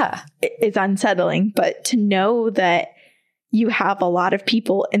 Yeah. It's unsettling, but to know that you have a lot of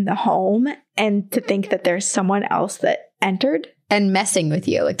people in the home and to think that there's someone else that entered and messing with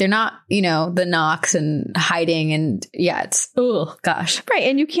you. Like they're not, the knocks and hiding and it's, oh gosh. Right.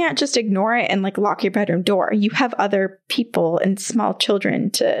 And you can't just ignore it and like lock your bedroom door. You have other people and small children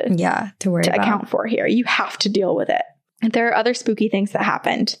to worry about. Account for here. You have to deal with it. There are other spooky things that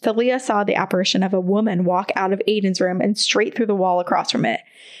happened. Thalia saw the apparition of a woman walk out of Aiden's room and straight through the wall across from it.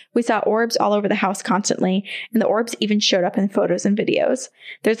 We saw orbs all over the house constantly, and the orbs even showed up in photos and videos.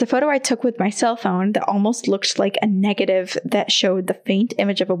 There's a photo I took with my cell phone that almost looked like a negative that showed the faint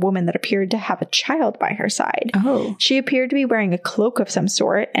image of a woman that appeared to have a child by her side. Oh. She appeared to be wearing a cloak of some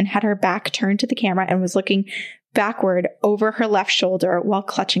sort and had her back turned to the camera and was looking backward over her left shoulder while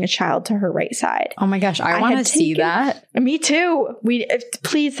clutching a child to her right side. Oh my gosh, I want to see that. Me too.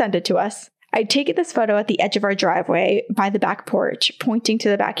 Please send it to us. I'd taken this photo at the edge of our driveway by the back porch, pointing to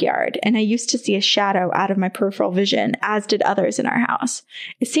the backyard, and I used to see a shadow out of my peripheral vision, as did others in our house.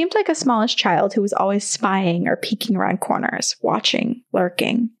 It seemed like a smallish child who was always spying or peeking around corners, watching,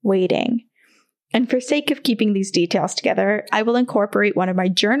 lurking, waiting. And for sake of keeping these details together, I will incorporate one of my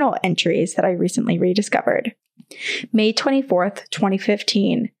journal entries that I recently rediscovered. May 24th,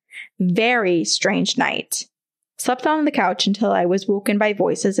 2015. Very strange night. Slept on the couch until I was woken by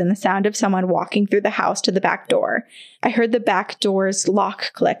voices and the sound of someone walking through the house to the back door. I heard the back door's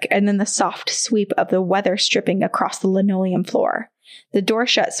lock click and then the soft sweep of the weather stripping across the linoleum floor. The door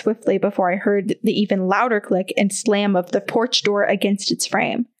shut swiftly before I heard the even louder click and slam of the porch door against its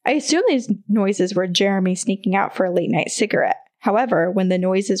frame. I assumed these noises were Jeremy sneaking out for a late night cigarette. However, when the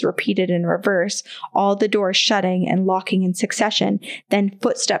noises repeated in reverse, all the doors shutting and locking in succession, then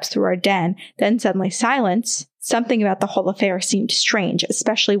footsteps through our den, then suddenly silence, Something about the whole affair seemed strange,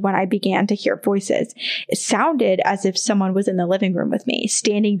 especially when I began to hear voices. It sounded as if someone was in the living room with me,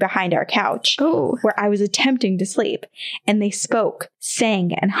 standing behind our couch, where I was attempting to sleep, and they spoke,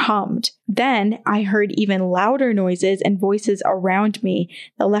 sang, and hummed. Then I heard even louder noises and voices around me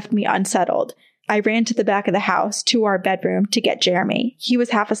that left me unsettled. I ran to the back of the house, to our bedroom, to get Jeremy. He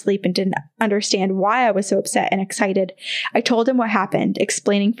was half asleep and didn't understand why I was so upset and excited. I told him what happened,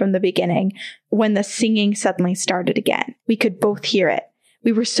 explaining from the beginning, when the singing suddenly started again. We could both hear it.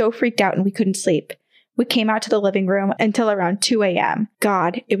 We were so freaked out and we couldn't sleep. We came out to the living room until around 2 a.m.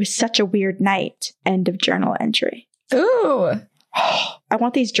 God, it was such a weird night. End of journal entry. Ooh. I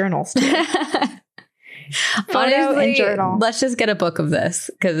want these journals too. Photo and journal. Let's just get a book of this,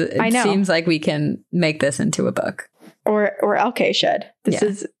 because it seems like we can make this into a book. Or LK should. This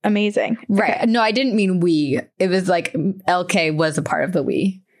is amazing. Right. Okay. No, I didn't mean we. It was like LK was a part of the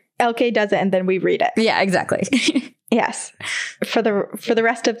we. LK does it and then we read it. Yeah, exactly. Yes. For the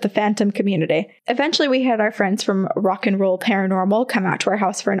rest of the Phantom community. Eventually we had our friends from Rock and Roll Paranormal come out to our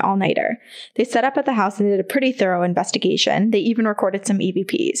house for an all-nighter. They set up at the house and did a pretty thorough investigation. They even recorded some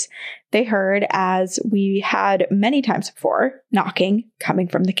EVPs. They heard, as we had many times before, knocking coming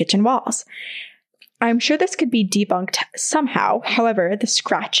from the kitchen walls. I'm sure this could be debunked somehow. However, the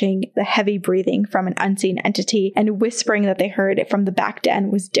scratching, the heavy breathing from an unseen entity, and whispering that they heard from the back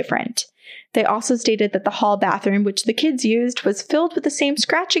den was different. They also stated that the hall bathroom, which the kids used, was filled with the same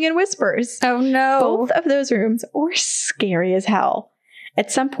scratching and whispers. Oh no. Both of those rooms were scary as hell. At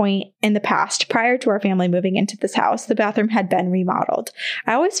some point in the past, prior to our family moving into this house, the bathroom had been remodeled.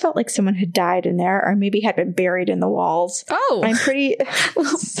 I always felt like someone had died in there, or maybe had been buried in the walls. Oh. I'm pretty... A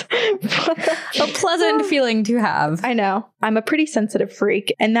pleasant feeling to have. I know. I'm a pretty sensitive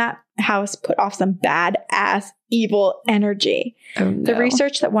freak, and that house put off some bad-ass evil energy. Oh, no. The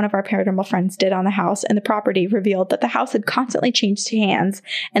research that one of our paranormal friends did on the house and the property revealed that the house had constantly changed hands,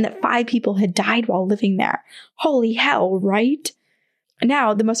 and that 5 people had died while living there. Holy hell, right?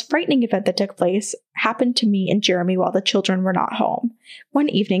 Now, the most frightening event that took place happened to me and Jeremy while the children were not home. One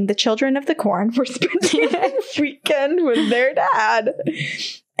evening, the children of the corn were spending the weekend with their dad.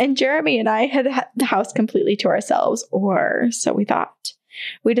 And Jeremy and I had the house completely to ourselves, or so we thought.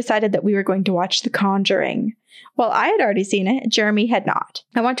 We decided that we were going to watch The Conjuring. While I had already seen it, Jeremy had not.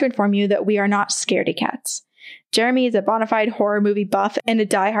 I want to inform you that we are not scaredy cats. Jeremy is a bona fide horror movie buff and a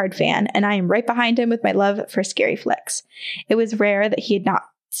diehard fan, and I am right behind him with my love for scary flicks. It was rare that he had not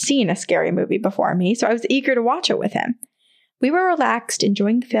seen a scary movie before me, so I was eager to watch it with him. We were relaxed,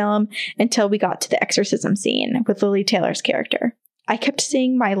 enjoying the film, until we got to the exorcism scene with Lily Taylor's character. I kept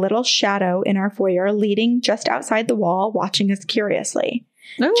seeing my little shadow in our foyer leaning just outside the wall, watching us curiously.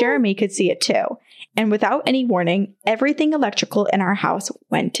 Ooh. Jeremy could see it too. And without any warning, everything electrical in our house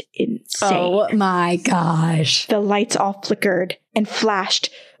went insane. Oh my gosh. The lights all flickered and flashed.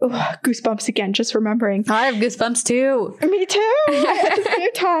 Ugh, goosebumps again, just remembering. I have goosebumps too. Me too. At the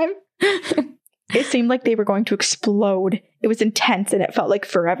same time. It seemed like they were going to explode. It was intense and it felt like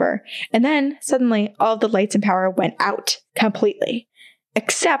forever. And then suddenly all the lights and power went out completely.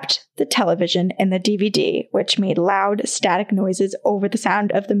 Except the television and the DVD, which made loud, static noises over the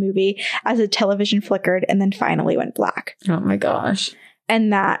sound of the movie as the television flickered and then finally went black. Oh my gosh.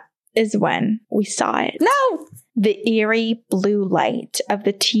 And that is when we saw it. No! The eerie blue light of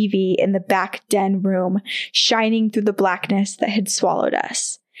the TV in the back den room shining through the blackness that had swallowed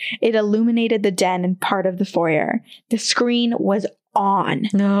us. It illuminated the den and part of the foyer. The screen was on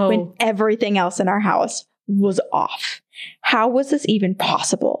when everything else in our house was off. How was this even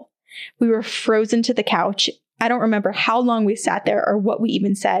possible? We were frozen to the couch. I don't remember how long we sat there or what we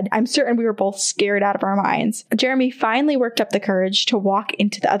even said. I'm certain we were both scared out of our minds. Jeremy finally worked up the courage to walk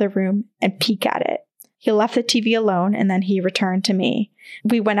into the other room and peek at it. He left the TV alone and then he returned to me.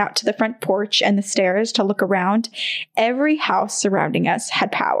 We went out to the front porch and the stairs to look around. Every house surrounding us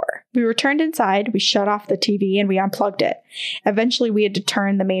had power. We returned inside, we shut off the TV, and we unplugged it. Eventually, we had to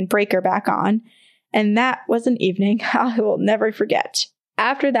turn the main breaker back on. And that was an evening I will never forget.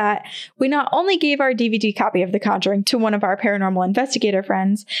 After that, we not only gave our DVD copy of The Conjuring to one of our paranormal investigator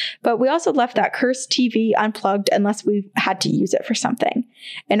friends, but we also left that cursed TV unplugged unless we had to use it for something.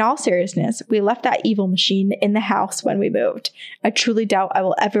 In all seriousness, we left that evil machine in the house when we moved. I truly doubt I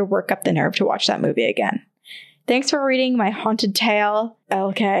will ever work up the nerve to watch that movie again. Thanks for reading my haunted tale,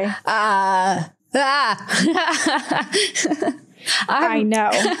 LK. I know.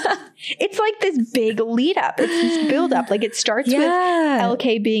 It's like this big lead up. It's this build up. Like it starts with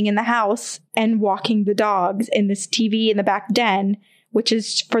LK being in the house and walking the dogs in this TV in the back den, which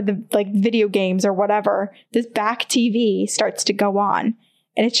is for the like video games or whatever. This back TV starts to go on.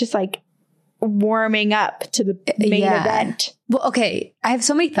 And it's just like, warming up to the main event. Well, okay. I have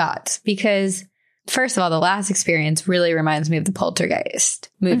so many thoughts because first of all, the last experience really reminds me of the Poltergeist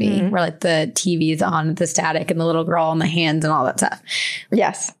movie where like the TV's on, the static and the little girl on the hands and all that stuff.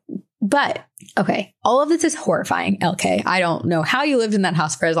 Yes. But okay, all of this is horrifying, LK. I don't know how you lived in that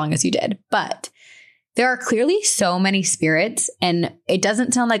house for as long as you did, but there are clearly so many spirits and it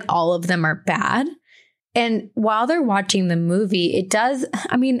doesn't sound like all of them are bad. And while they're watching the movie, it does,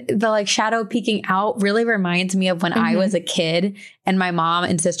 I mean, the like shadow peeking out really reminds me of when I was a kid and my mom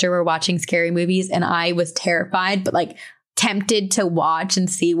and sister were watching scary movies and I was terrified, but like tempted to watch and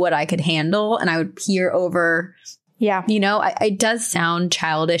see what I could handle. And I would peer over. Yeah. You know, it does sound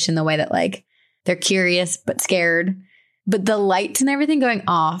childish in the way that like they're curious but scared. But the lights and everything going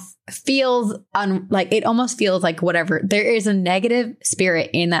off feels like it almost feels like whatever. There is a negative spirit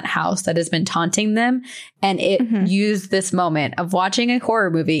in that house that has been taunting them. And it used this moment of watching a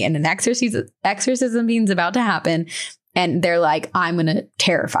horror movie and an exorcism being's about to happen. And they're like, I'm going to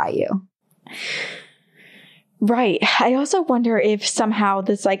terrify you. Right. I also wonder if somehow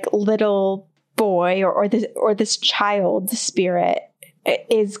this like little boy or this child spirit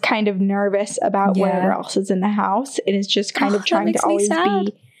is kind of nervous about whatever else is in the house. It is just kind of trying to always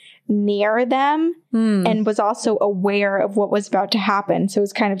be near them and was also aware of what was about to happen. So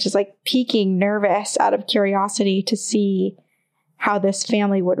it's kind of just like peeking nervous out of curiosity to see how this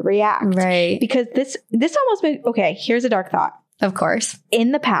family would react. Right. Because this almost made, okay, here's a dark thought. Of course.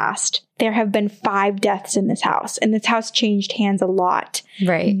 In the past, there have been 5 deaths in this house, and this house changed hands a lot.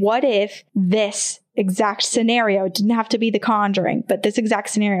 Right. What if this exact scenario didn't have to be The Conjuring, but this exact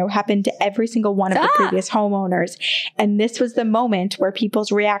scenario happened to every single one of the previous homeowners? And this was the moment where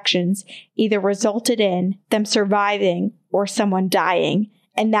people's reactions either resulted in them surviving or someone dying.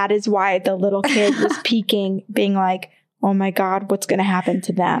 And that is why the little kid was peeking, being like, oh my God, what's going to happen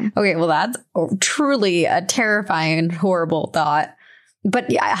to them? Okay, well, that's truly a terrifying, horrible thought. But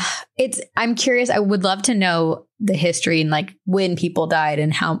yeah, I'm curious. I would love to know the history and like when people died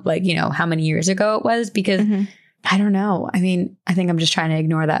and how, like, you know, how many years ago it was, because I don't know. I mean, I think I'm just trying to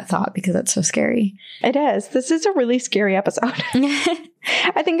ignore that thought because that's so scary. It is. This is a really scary episode.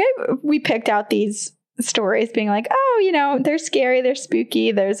 I think we picked out these stories being like, oh, you know, they're scary, they're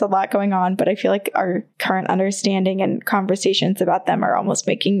spooky, there's a lot going on, but I feel like our current understanding and conversations about them are almost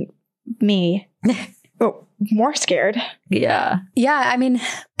making me more scared. Yeah. I mean,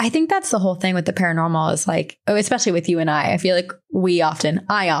 I think that's the whole thing with the paranormal is like, especially with you and I feel like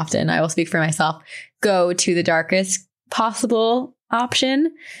I will speak for myself, go to the darkest possible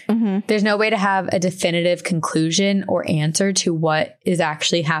option. There's no way to have a definitive conclusion or answer to what is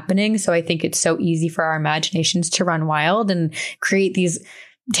actually happening. So I think it's so easy for our imaginations to run wild and create these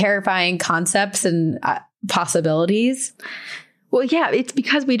terrifying concepts and possibilities. Well, yeah, it's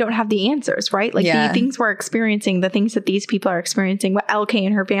because we don't have the answers, right? Like the things we're experiencing, the things that these people are experiencing, what LK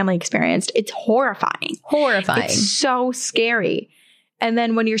and her family experienced, it's horrifying. It's so scary. And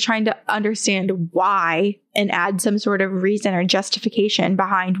then when you're trying to understand why and add some sort of reason or justification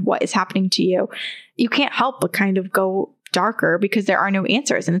behind what is happening to you, you can't help but kind of go darker because there are no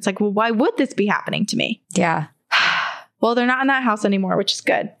answers. And it's like, well, why would this be happening to me? Yeah. Well, they're not in that house anymore, which is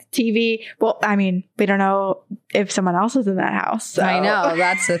good. TV, well, I mean, we don't know if someone else is in that house. So. I know,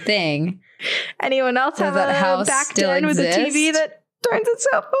 that's the thing. Anyone else have that a house back den with a TV that turns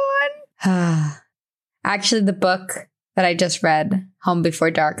itself on? Actually, the book that I just read, Home Before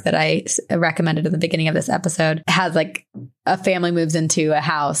Dark, that I recommended at the beginning of this episode, has like a family moves into a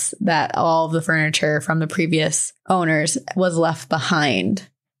house that all of the furniture from the previous owners was left behind.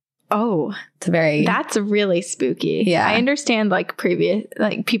 Oh, that's really spooky. Yeah. I understand like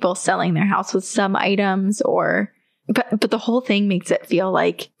people selling their house with some items but the whole thing makes it feel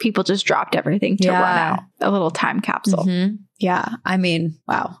like people just dropped everything to run out. A little time capsule. Yeah. I mean,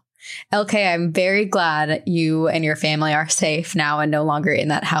 wow. LK, I'm very glad you and your family are safe now and no longer in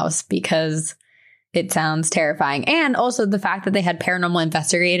that house because it sounds terrifying. And also the fact that they had paranormal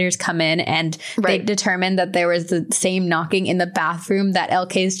investigators come in and they determined that there was the same knocking in the bathroom that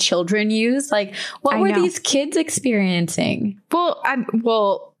LK's children used. Like, what were these kids experiencing?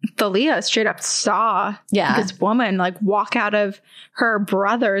 Well, Thalia straight up saw this woman like walk out of her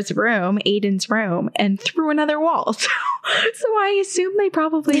brother's room, Aiden's room, and through another wall. So I assume they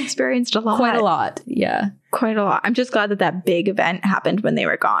probably experienced a lot. Quite a lot. Yeah. Quite a lot. I'm just glad that big event happened when they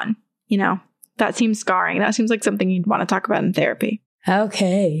were gone. You know, that seems scarring. That seems like something you'd want to talk about in therapy.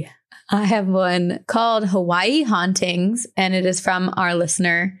 Okay. I have one called Hawaii Hauntings, and it is from our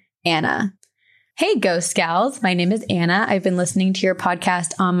listener, Anna. Hey, Ghost Gals. My name is Anna. I've been listening to your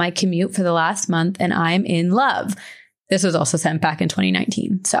podcast on my commute for the last month, and I'm in love. This was also sent back in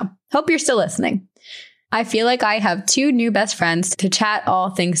 2019. So hope you're still listening. I feel like I have 2 new best friends to chat all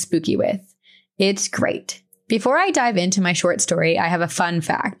things spooky with. It's great. Before I dive into my short story, I have a fun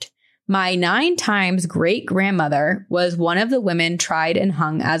fact. My 9 times great-grandmother was one of the women tried and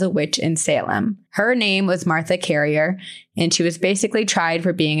hung as a witch in Salem. Her name was Martha Carrier, and she was basically tried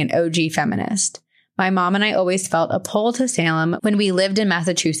for being an OG feminist. My mom and I always felt a pull to Salem when we lived in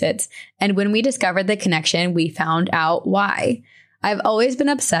Massachusetts, and when we discovered the connection, we found out why. I've always been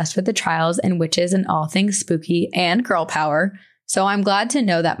obsessed with the trials and witches and all things spooky and girl power, so I'm glad to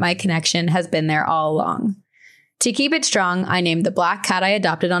know that my connection has been there all along. To keep it strong, I named the black cat I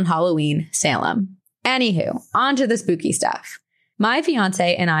adopted on Halloween, Salem. Anywho, on to the spooky stuff. My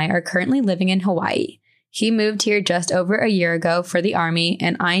fiance and I are currently living in Hawaii. He moved here just over a year ago for the Army,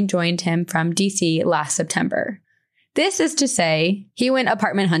 and I joined him from DC last September. This is to say, he went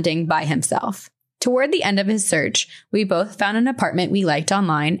apartment hunting by himself. Toward the end of his search, we both found an apartment we liked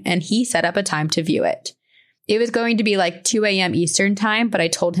online, and he set up a time to view it. It was going to be like 2 a.m. Eastern time, but I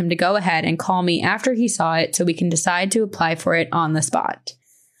told him to go ahead and call me after he saw it so we can decide to apply for it on the spot.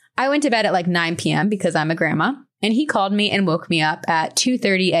 I went to bed at like 9 p.m. because I'm a grandma, and he called me and woke me up at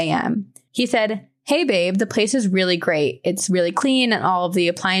 2:30 a.m. He said, "Hey babe, the place is really great. It's really clean and all of the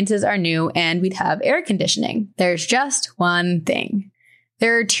appliances are new and we'd have air conditioning. There's just one thing.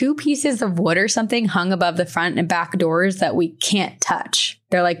 There are 2 pieces of wood or something hung above the front and back doors that we can't touch.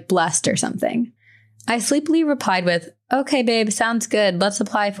 They're like blessed or something." I sleepily replied with, "Okay, babe, sounds good. Let's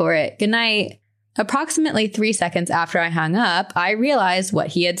apply for it. Good night." Approximately 3 seconds after I hung up, I realized what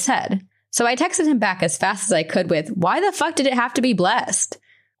he had said. So I texted him back as fast as I could with, "Why the fuck did it have to be blessed?"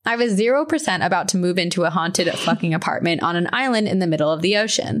 I was 0% about to move into a haunted fucking apartment on an island in the middle of the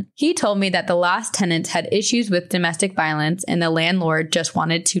ocean. He told me that the last tenants had issues with domestic violence and the landlord just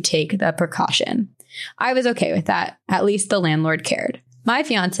wanted to take the precaution. I was okay with that. At least the landlord cared. My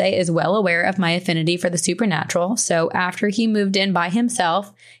fiance is well aware of my affinity for the supernatural, so after he moved in by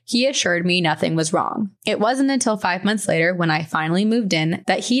himself, he assured me nothing was wrong. It wasn't until 5 months later, when I finally moved in,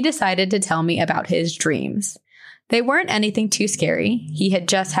 that he decided to tell me about his dreams. They weren't anything too scary. He had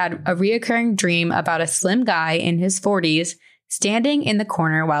just had a reoccurring dream about a slim guy in his 40s standing in the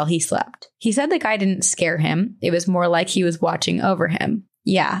corner while he slept. He said the guy didn't scare him. It was more like he was watching over him.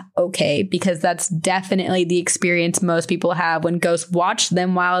 Yeah, okay, because that's definitely the experience most people have when ghosts watch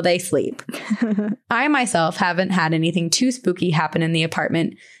them while they sleep. I myself haven't had anything too spooky happen in the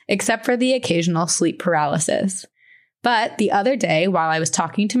apartment, except for the occasional sleep paralysis. But the other day, while I was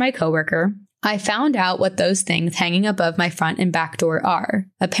talking to my coworker, I found out what those things hanging above my front and back door are.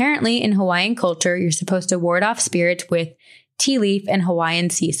 Apparently, in Hawaiian culture, you're supposed to ward off spirits with tea leaf and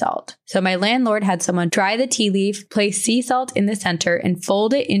Hawaiian sea salt. So my landlord had someone dry the tea leaf, place sea salt in the center, and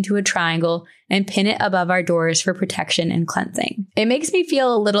fold it into a triangle and pin it above our doors for protection and cleansing. It makes me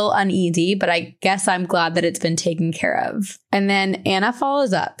feel a little uneasy, but I guess I'm glad that it's been taken care of. And then Anna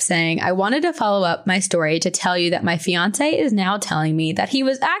follows up saying, "I wanted to follow up my story to tell you that my fiance is now telling me that he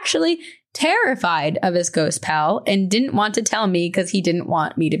was actually terrified of his ghost pal and didn't want to tell me because he didn't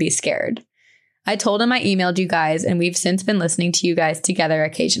want me to be scared. I told him I emailed you guys, and we've since been listening to you guys together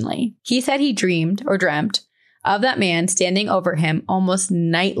occasionally. He said he dreamed of that man standing over him almost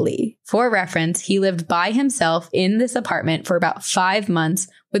nightly. For reference, he lived by himself in this apartment for about 5 months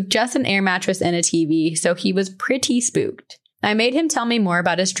with just an air mattress and a TV, so he was pretty spooked. I made him tell me more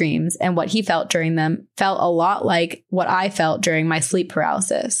about his dreams, and what he felt during them felt a lot like what I felt during my sleep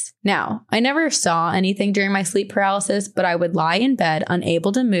paralysis. Now, I never saw anything during my sleep paralysis, but I would lie in bed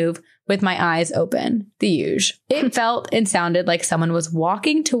unable to move with my eyes open. The usual. It felt and sounded like someone was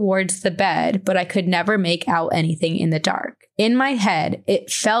walking towards the bed, but I could never make out anything in the dark. In my head,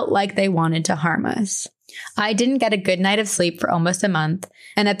 it felt like they wanted to harm us. I didn't get a good night of sleep for almost a month,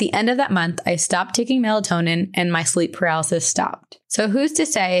 and at the end of that month, I stopped taking melatonin and my sleep paralysis stopped. So who's to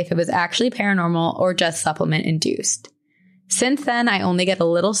say if it was actually paranormal or just supplement induced? Since then, I only get a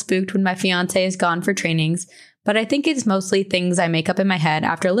little spooked when my fiance is gone for trainings, but I think it's mostly things I make up in my head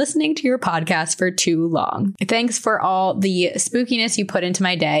after listening to your podcast for too long. Thanks for all the spookiness you put into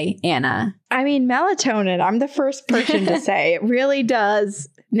my day, Anna. I mean, melatonin, I'm the first person to say it really does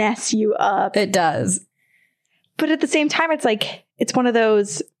mess you up. It does. But at the same time, it's like, it's one of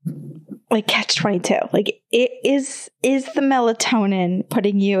those like catch-22. Like, it is the melatonin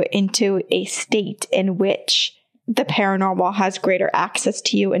putting you into a state in which the paranormal has greater access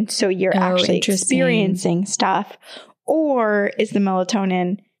to you, and so you're actually experiencing stuff? Or is the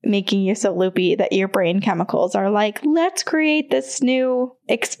melatonin making you so loopy that your brain chemicals are like, let's create this new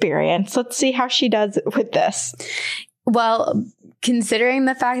experience. Let's see how she does with this. Well, considering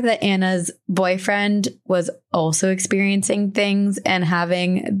the fact that Anna's boyfriend was also experiencing things and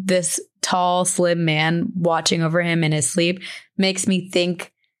having this tall, slim man watching over him in his sleep makes me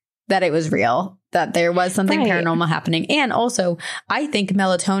think that it was real, that there was something paranormal happening. And also, I think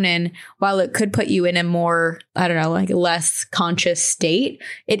melatonin, while it could put you in a more, I don't know, like less conscious state,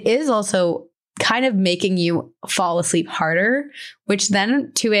 it is also kind of making you fall asleep harder, which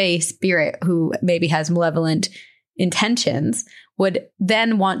then to a spirit who maybe has malevolent intentions would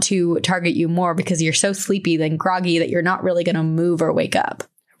then want to target you more because you're so sleepy and groggy that you're not really going to move or wake up.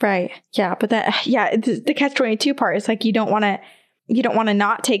 Right. Yeah. But the catch-22 part is like, you don't want to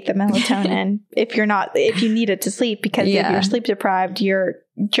not take the melatonin if you need it to sleep, because if you're sleep deprived, you're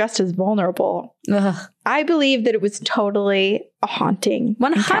just as vulnerable. Ugh. I believe that it was totally a haunting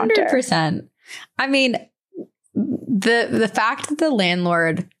 100%. I mean, the fact that the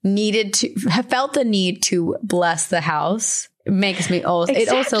landlord felt the need to bless the house makes me also, it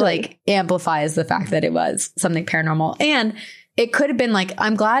also like amplifies the fact that it was something paranormal. And it could have been like,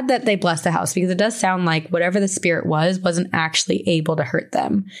 I'm glad that they blessed the house, because it does sound like whatever the spirit wasn't actually able to hurt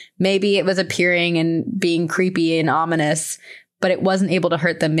them. Maybe it was appearing and being creepy and ominous, but it wasn't able to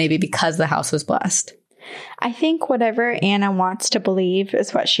hurt them, maybe because the house was blessed. I think whatever Anna wants to believe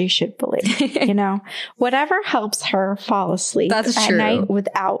is what she should believe. Whatever helps her fall asleep at night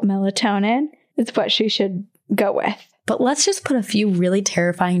without melatonin is what she should go with. But let's just put a few really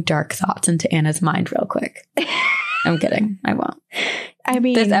terrifying dark thoughts into Anna's mind real quick. I'm kidding. I won't. I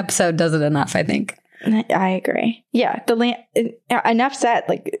mean, this episode does it enough, I think. I agree. Yeah. Enough said.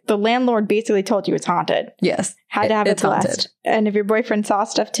 Like, the landlord basically told you it's haunted. Yes. Had to have it blessed. Haunted. And if your boyfriend saw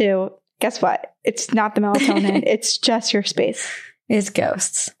stuff too, guess what? It's not the melatonin. It's just your space. It's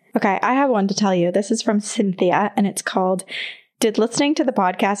ghosts. Okay. I have one to tell you. This is from Cynthia, and it's called, "Did listening to the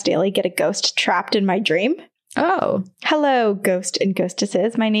podcast daily get a ghost trapped in my dream?" Oh. Hello, ghost and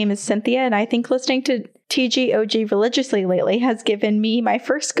ghostesses. My name is Cynthia, and I think listening to TGOG religiously lately has given me my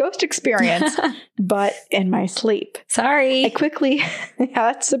first ghost experience, but in my sleep. Sorry.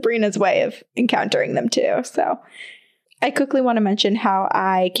 That's Sabrina's way of encountering them too. So I quickly want to mention how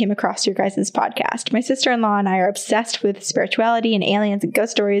I came across your guys' podcast. My sister-in-law and I are obsessed with spirituality and aliens and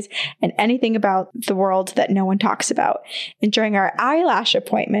ghost stories and anything about the world that no one talks about. And during our eyelash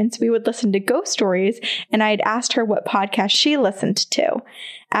appointments, we would listen to ghost stories, and I'd asked her what podcast she listened to.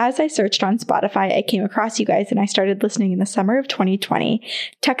 As I searched on Spotify, I came across you guys, and I started listening in the summer of 2020,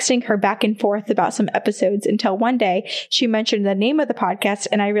 texting her back and forth about some episodes until one day she mentioned the name of the podcast,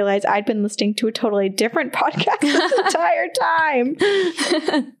 and I realized I'd been listening to a totally different podcast this entire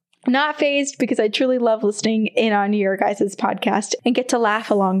time. Not fazed, because I truly love listening in on your guys' podcast and get to laugh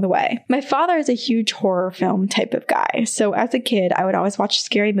along the way. My father is a huge horror film type of guy, so as a kid, I would always watch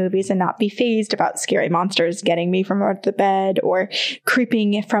scary movies and not be fazed about scary monsters getting me from under the bed or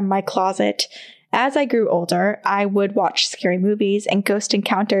creeping from my closet. As I grew older, I would watch scary movies and ghost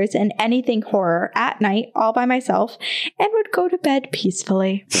encounters and anything horror at night all by myself and would go to bed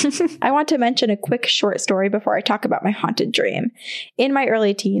peacefully. I want to mention a quick short story before I talk about my haunted dream. In my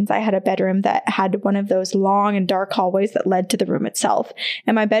early teens, I had a bedroom that had one of those long and dark hallways that led to the room itself,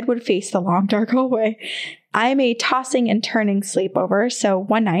 and my bed would face the long, dark hallway. I'm a tossing and turning sleepover, so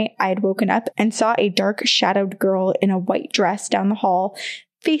one night I had woken up and saw a dark shadowed girl in a white dress down the hall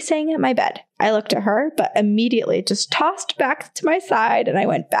facing my bed. I looked at her, but immediately just tossed back to my side, and I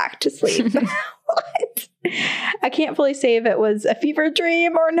went back to sleep. What? I can't fully say if it was a fever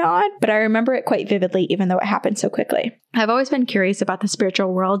dream or not, but I remember it quite vividly, even though it happened so quickly. I've always been curious about the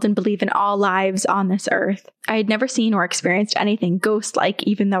spiritual world and believe in all lives on this earth. I had never seen or experienced anything ghost-like,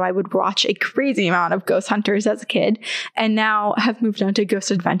 even though I would watch a crazy amount of Ghost Hunters as a kid, and now have moved on to Ghost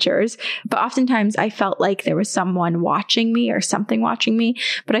Adventures. But oftentimes I felt like there was someone watching me or something watching me,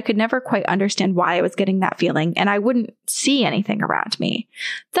 but I could never quite understand why I was getting that feeling, and I wouldn't see anything around me.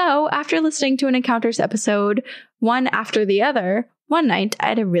 Though, after listening to an Encounters episode, one after the other, one night, I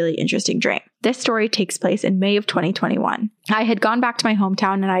had a really interesting dream. This story takes place in May of 2021. I had gone back to my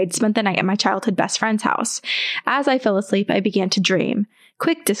hometown, and I had spent the night at my childhood best friend's house. As I fell asleep, I began to dream.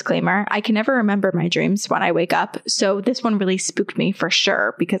 Quick disclaimer, I can never remember my dreams when I wake up, so this one really spooked me for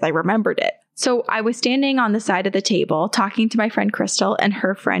sure because I remembered it. So I was standing on the side of the table talking to my friend Crystal and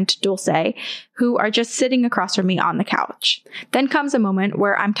her friend Dulce, who are just sitting across from me on the couch. Then comes a moment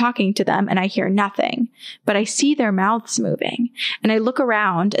where I'm talking to them and I hear nothing, but I see their mouths moving. And I look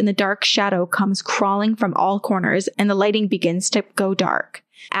around and the dark shadow comes crawling from all corners and the lighting begins to go dark.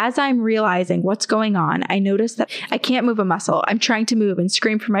 As I'm realizing what's going on, I notice that I can't move a muscle. I'm trying to move and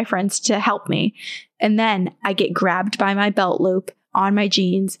scream for my friends to help me. And then I get grabbed by my belt loop, on my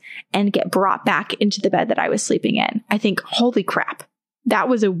jeans and get brought back into the bed that I was sleeping in. I think, holy crap, that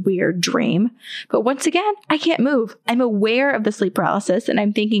was a weird dream. But once again, I can't move. I'm aware of the sleep paralysis, and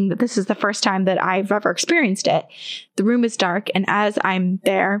I'm thinking that this is the first time that I've ever experienced it. The room is dark, and as I'm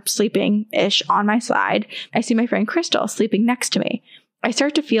there sleeping-ish on my side, I see my friend Crystal sleeping next to me. I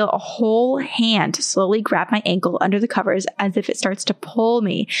start to feel a whole hand slowly grab my ankle under the covers as if it starts to pull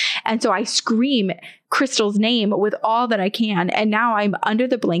me. And so I scream Crystal's name with all that I can. And now I'm under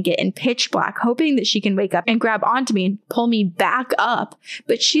the blanket in pitch black, hoping that she can wake up and grab onto me and pull me back up.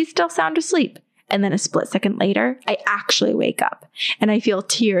 But she's still sound asleep. And then a split second later, I actually wake up and I feel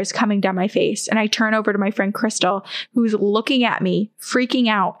tears coming down my face. And I turn over to my friend Crystal, who's looking at me, freaking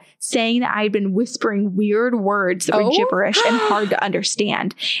out, saying that I'd been whispering weird words that were gibberish and hard to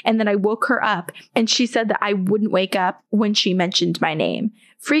understand. And then I woke her up and she said that I wouldn't wake up when she mentioned my name.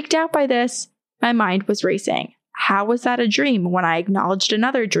 Freaked out by this, my mind was racing. How was that a dream when I acknowledged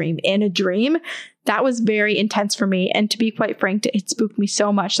another dream in a dream? That was very intense for me. And to be quite frank, it spooked me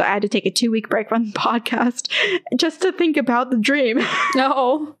so much that I had to take a 2-week break from the podcast just to think about the dream.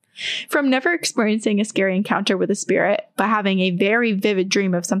 No. From never experiencing a scary encounter with a spirit, but having a very vivid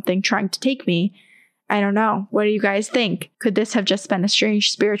dream of something trying to take me, I don't know. What do you guys think? Could this have just been a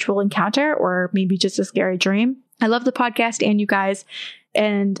strange spiritual encounter or maybe just a scary dream? I love the podcast and you guys.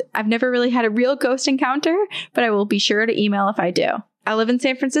 And I've never really had a real ghost encounter, but I will be sure to email if I do. I live in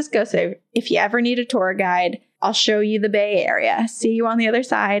San Francisco, so if you ever need a tour guide, I'll show you the Bay Area. See you on the other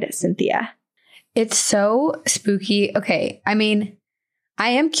side, Cynthia. It's so spooky. Okay, I mean, I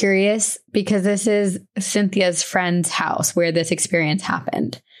am curious because this is Cynthia's friend's house where this experience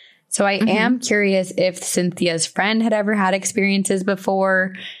happened. So I am curious if Cynthia's friend had ever had experiences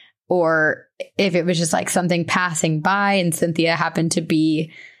before, or if it was just like something passing by and Cynthia happened to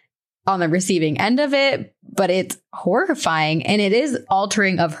be on the receiving end of it. But it's horrifying and it is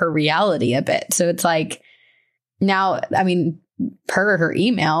altering of her reality a bit. So it's like now, I mean, per her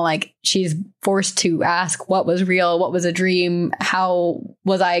email, like she's forced to ask what was real, what was a dream,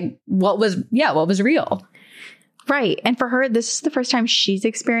 what was real. Right. And for her, this is the first time she's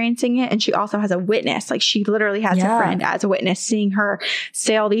experiencing it. And she also has a witness. Like she literally has a friend as a witness seeing her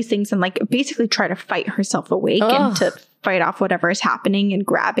say all these things and like basically try to fight herself awake and to fight off whatever is happening and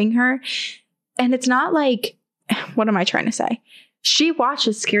grabbing her. And it's not like, what am I trying to say? She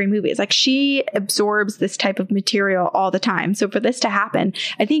watches scary movies. Like she absorbs this type of material all the time. So for this to happen,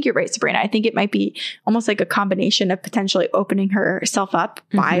 I think you're right, Sabrina. I think it might be almost like a combination of potentially opening herself up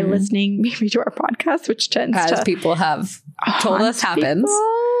by listening maybe to our podcast, which tends to, as people have told us happens.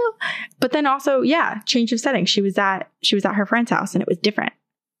 People. But then also, change of setting. She was at her friend's house and it was different.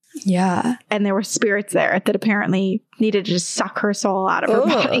 Yeah. And there were spirits there that apparently needed to just suck her soul out of her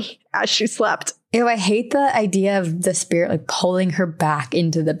body as she slept. Ew, I hate the idea of the spirit like pulling her back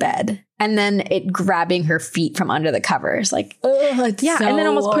into the bed and then it grabbing her feet from under the covers. Like, it's so and then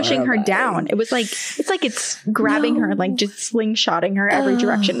almost pushing her horrifying. down. It was like, it's grabbing her, like just slingshotting her every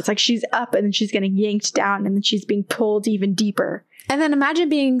direction. It's like she's up and then she's getting yanked down and then she's being pulled even deeper. And then imagine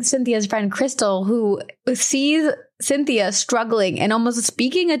being Cynthia's friend Crystal, who sees Cynthia struggling and almost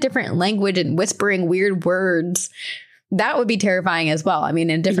speaking a different language and whispering weird words. That would be terrifying as well. I mean,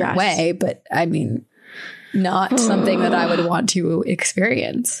 in a different way, but I mean, not something that I would want to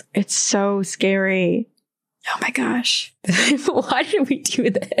experience. It's so scary. Oh my gosh. Why did we do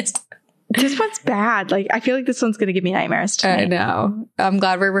this? This one's bad. Like, I feel like this one's going to give me nightmares tonight. I know. I'm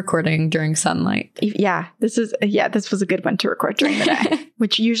glad we're recording during sunlight. Yeah, this was a good one to record during the day,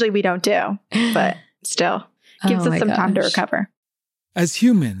 which usually we don't do, but still gives us some time to recover. As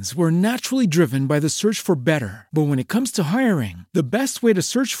humans, we're naturally driven by the search for better. But when it comes to hiring, the best way to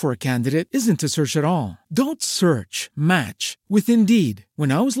search for a candidate isn't to search at all. Don't search, match with Indeed.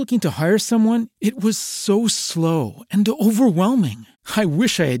 When I was looking to hire someone, it was so slow and overwhelming. I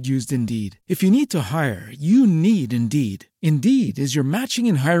wish I had used Indeed. If you need to hire, you need Indeed. Indeed is your matching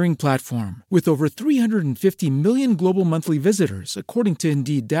and hiring platform with over 350 million global monthly visitors, according to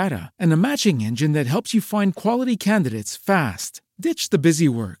Indeed data, and a matching engine that helps you find quality candidates fast. Ditch the busy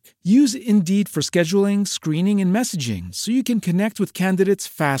work. Use Indeed for scheduling, screening, and messaging so you can connect with candidates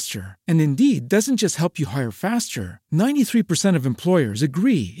faster. And Indeed doesn't just help you hire faster. 93% of employers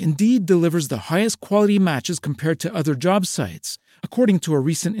agree Indeed delivers the highest quality matches compared to other job sites, according to a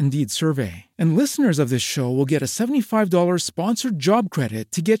recent Indeed survey. And listeners of this show will get a $75 sponsored job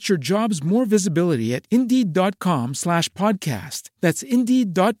credit to get your jobs more visibility at Indeed.com/podcast. That's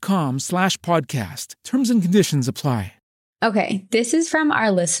Indeed.com/podcast. Terms and conditions apply. Okay, this is from our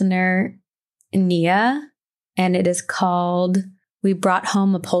listener, Nia, and it is called, "We Brought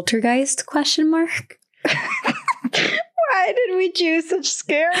Home a Poltergeist?" Why Why did we choose such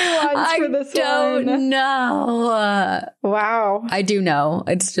scary ones for this one? I don't know. Wow. I do know.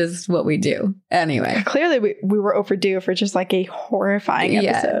 It's just what we do. Anyway. Clearly, we were overdue for just like a horrifying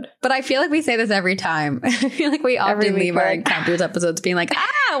episode. But I feel like we say this every time. I feel like we often leave our Encounters episodes being like,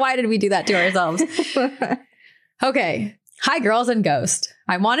 why did we do that to ourselves? Okay. Hi, girls and Ghost.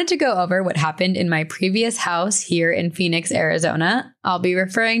 I wanted to go over what happened in my previous house here in Phoenix, Arizona. I'll be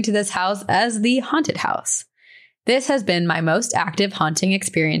referring to this house as the haunted house. This has been my most active haunting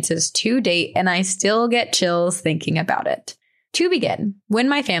experiences to date, and I still get chills thinking about it. To begin, when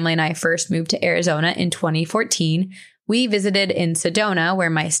my family and I first moved to Arizona in 2014, we visited in Sedona, where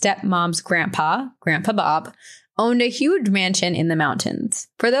my stepmom's Grandpa Bob, owned a huge mansion in the mountains.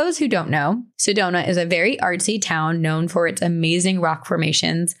 For those who don't know, Sedona is a very artsy town known for its amazing rock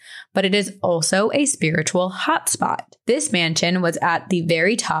formations, but it is also a spiritual hotspot. This mansion was at the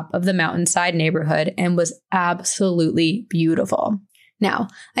very top of the mountainside neighborhood and was absolutely beautiful. Now,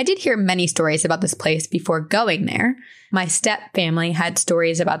 I did hear many stories about this place before going there. My step family had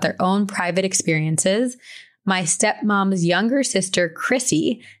stories about their own private experiences. My stepmom's younger sister,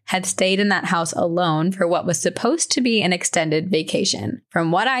 Chrissy, had stayed in that house alone for what was supposed to be an extended vacation.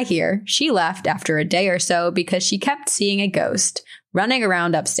 From what I hear, she left after a day or so because she kept seeing a ghost running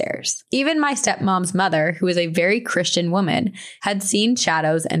around upstairs. Even my stepmom's mother, who is a very Christian woman, had seen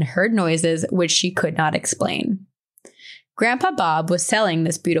shadows and heard noises which she could not explain. Grandpa Bob was selling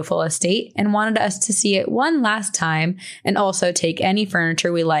this beautiful estate and wanted us to see it one last time and also take any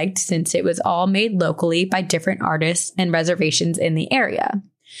furniture we liked since it was all made locally by different artists and reservations in the area.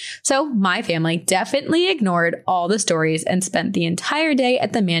 So my family definitely ignored all the stories and spent the entire day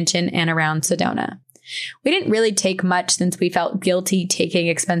at the mansion and around Sedona. We didn't really take much since we felt guilty taking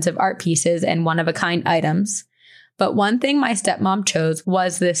expensive art pieces and one-of-a-kind items. But one thing my stepmom chose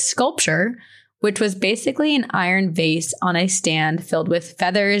was this sculpture, which was basically an iron vase on a stand filled with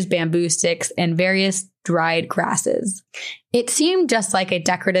feathers, bamboo sticks, and various dried grasses. It seemed just like a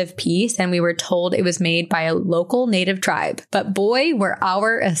decorative piece, and we were told it was made by a local native tribe. But boy, were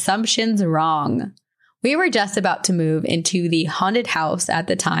our assumptions wrong. We were just about to move into the haunted house at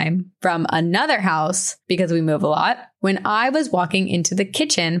the time from another house, because we move a lot. When I was walking into the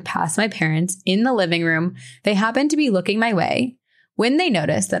kitchen past my parents in the living room, they happened to be looking my way when they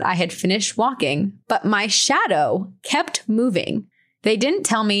noticed that I had finished walking, but my shadow kept moving. They didn't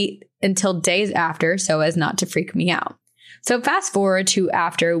tell me until days after so as not to freak me out. So fast forward to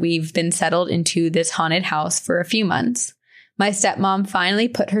after we've been settled into this haunted house for a few months. My stepmom finally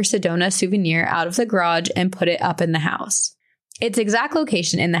put her Sedona souvenir out of the garage and put it up in the house. Its exact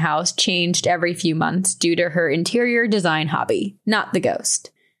location in the house changed every few months due to her interior design hobby, not the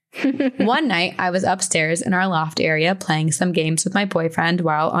ghost. One night, I was upstairs in our loft area playing some games with my boyfriend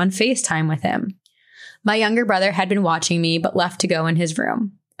while on FaceTime with him. My younger brother had been watching me but left to go in his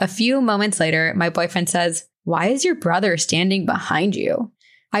room. A few moments later, my boyfriend says, "Why is your brother standing behind you?"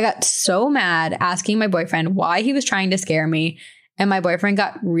 I got so mad asking my boyfriend why he was trying to scare me, and my boyfriend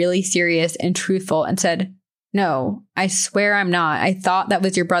got really serious and truthful and said, "No, I swear I'm not. I thought that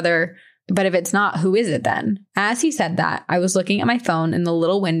was your brother. But if it's not, who is it then?" As he said that, I was looking at my phone in the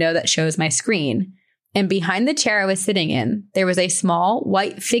little window that shows my screen. And behind the chair I was sitting in, there was a small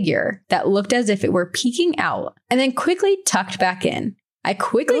white figure that looked as if it were peeking out and then quickly tucked back in. I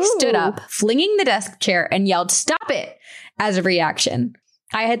quickly stood up, flinging the desk chair, and yelled, "Stop it!" as a reaction.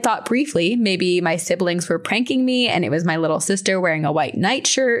 I had thought briefly maybe my siblings were pranking me and it was my little sister wearing a white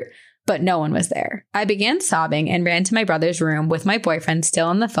nightshirt, but no one was there. I began sobbing and ran to my brother's room with my boyfriend still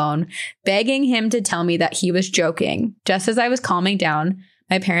on the phone, begging him to tell me that he was joking. Just as I was calming down,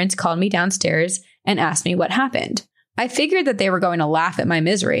 my parents called me downstairs and asked me what happened. I figured that they were going to laugh at my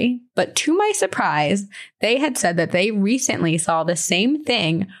misery, but to my surprise, they had said that they recently saw the same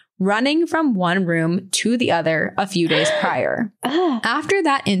thing running from one room to the other a few days prior. After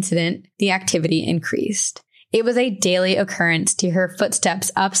that incident, the activity increased. It was a daily occurrence to hear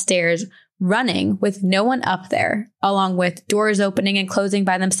footsteps upstairs running with no one up there, along with doors opening and closing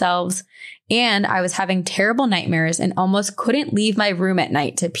by themselves. And I was having terrible nightmares and almost couldn't leave my room at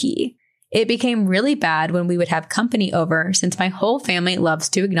night to pee. It became really bad when we would have company over, since my whole family loves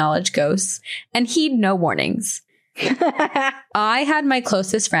to acknowledge ghosts and heed no warnings. I had my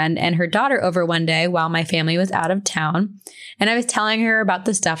closest friend and her daughter over one day while my family was out of town, and I was telling her about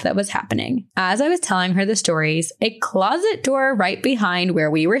the stuff that was happening. As I was telling her the stories, a closet door right behind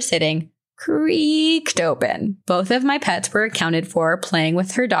where we were sitting creaked open. Both of my pets were accounted for, playing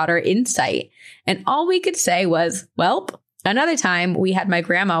with her daughter in sight, and all we could say was, "Welp." Another time, we had my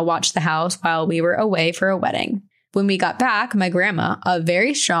grandma watch the house while we were away for a wedding. When we got back, my grandma, a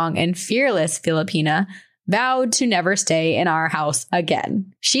very strong and fearless Filipina, vowed to never stay in our house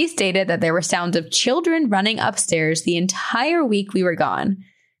again. She stated that there were sounds of children running upstairs the entire week we were gone.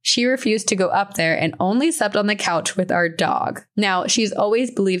 She refused to go up there and only slept on the couch with our dog. Now, she's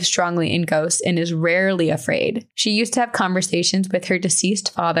always believed strongly in ghosts and is rarely afraid. She used to have conversations with her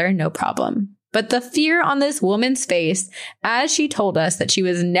deceased father, no problem. But the fear on this woman's face, as she told us that she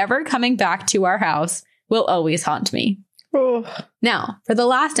was never coming back to our house, will always haunt me. Oh. Now, for the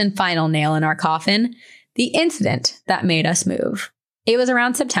last and final nail in our coffin, the incident that made us move. It was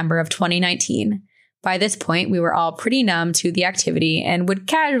around September of 2019. By this point, we were all pretty numb to the activity and would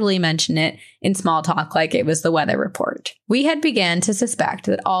casually mention it in small talk like it was the weather report. We had begun to suspect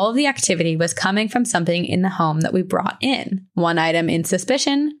that all of the activity was coming from something in the home that we brought in. One item in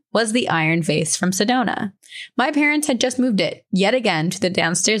suspicion was the iron vase from Sedona. My parents had just moved it, yet again, to the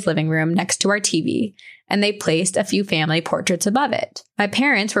downstairs living room next to our TV, and they placed a few family portraits above it. My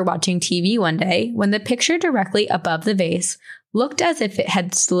parents were watching TV one day when the picture directly above the vase looked as if it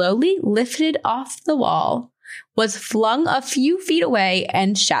had slowly lifted off the wall, was flung a few feet away,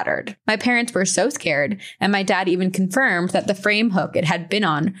 and shattered. My parents were so scared, and my dad even confirmed that the frame hook it had been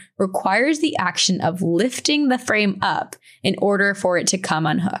on requires the action of lifting the frame up in order for it to come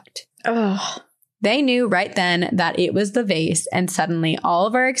unhooked. Ugh. They knew right then that it was the vase, and suddenly all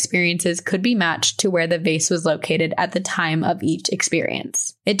of our experiences could be matched to where the vase was located at the time of each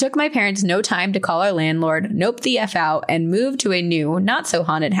experience. It took my parents no time to call our landlord, nope the F out, and move to a new,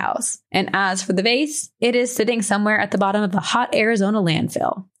 not-so-haunted house. And as for the vase, it is sitting somewhere at the bottom of the hot Arizona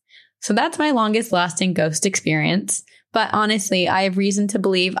landfill. So that's my longest-lasting ghost experience, but honestly, I have reason to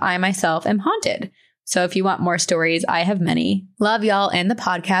believe I myself am haunted. So if you want more stories, I have many. Love y'all and the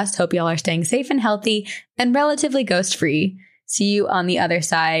podcast. Hope y'all are staying safe and healthy and relatively ghost-free. See you on the other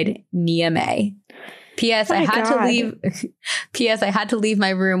side, Nia May. P.S. I had to leave my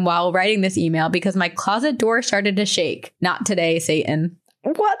room while writing this email because my closet door started to shake. Not today, Satan.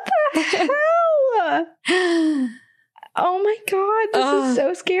 What the hell? Oh my God, this is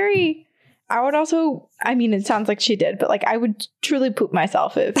so scary. I would also, I mean, it sounds like she did, but like I would truly poop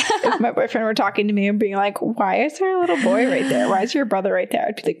myself if my boyfriend were talking to me and being like, why is there a little boy right there? Why is your brother right there?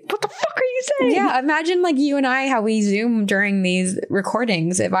 I'd be like, what the fuck are you saying? Yeah, imagine like you and I, how we Zoom during these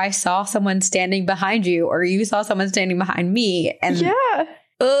recordings. If I saw someone standing behind you or you saw someone standing behind me. And yeah.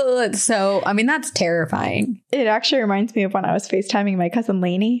 So, I mean, that's terrifying. It actually reminds me of when I was FaceTiming my cousin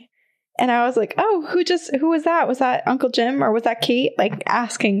Lainey. And I was like, oh, who was that? Was that Uncle Jim or was that Kate? Like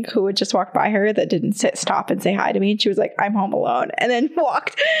asking who had just walked by her that didn't stop and say hi to me. And she was like, I'm home alone. And then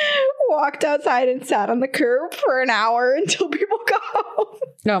walked outside and sat on the curb for an hour until people got home.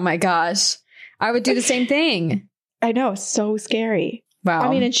 Oh my gosh. I would do the same thing. I know. So scary. Wow.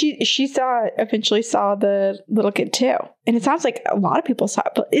 I mean, and she eventually saw the little kid too. And it sounds like a lot of people saw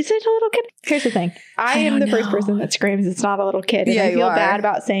it, but is it a little kid? Here's the thing. I am the first person that screams it's not a little kid. And I feel bad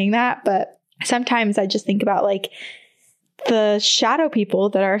about saying that, but sometimes I just think about like the shadow people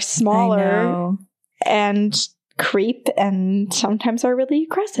that are smaller and creep and sometimes are really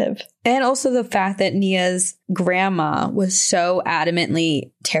aggressive. And also the fact that Nia's grandma was so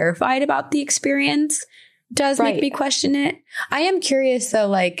adamantly terrified about the experience does make me question it. I am curious though,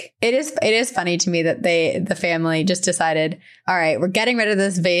 like it is funny to me that the family just decided, all right, we're getting rid of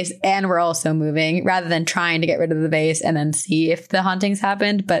this vase and we're also moving rather than trying to get rid of the vase and then see if the hauntings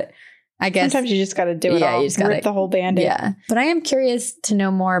happened. But I guess sometimes you just got to do it all. You just got to rip the whole Band-Aid. Yeah. But I am curious to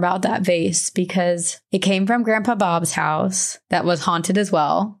know more about that vase because it came from Grandpa Bob's house that was haunted as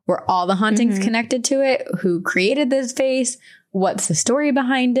well. Were all the hauntings connected to it? Who created this vase? What's the story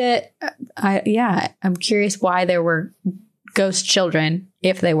behind it? I'm curious why there were ghost children,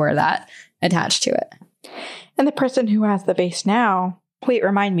 if they were that, attached to it. And the person who has the vase now, wait,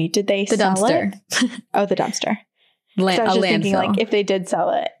 remind me, did they sell dumpster. It? Oh, the dumpster. I was just thinking, like, if they did sell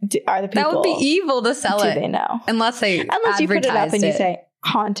it, are the people... That would be evil to sell it. Do they know? Unless you put it up and you say,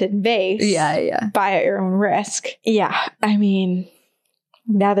 haunted vase. Yeah. Buy at your own risk. Yeah. I mean,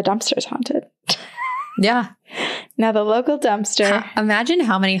 now the dumpster's haunted. Yeah. Now the local dumpster. Imagine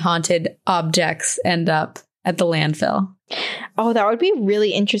how many haunted objects end up at the landfill. Oh, that would be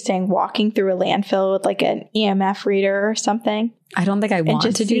really interesting, walking through a landfill with like an EMF reader or something. I don't think I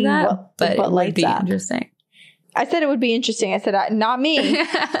want to do that, but it would be interesting. I said it would be interesting. I said, not me,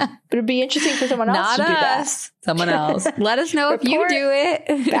 but it'd be interesting for someone else to do that. Someone else. Let us know if you do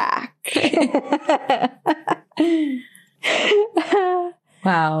it. Back.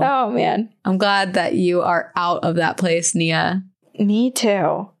 Wow. Oh, man. I'm glad that you are out of that place, Nia. Me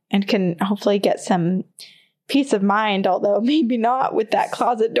too. And can hopefully get some peace of mind, although maybe not with that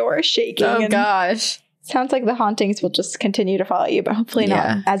closet door shaking. Oh, gosh. Sounds like the hauntings will just continue to follow you, but hopefully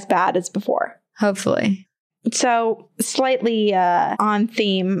not as bad as before. Hopefully. So slightly on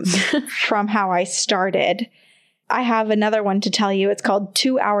theme from how I started, I have another one to tell you. It's called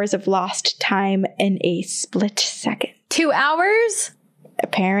 2 hours of lost time in a split second. 2 hours?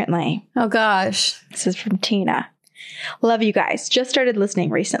 Apparently. Oh, gosh. This is from Tina. Love you guys. Just started listening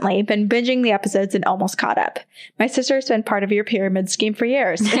recently. Been binging the episodes and almost caught up. My sister's been part of your pyramid scheme for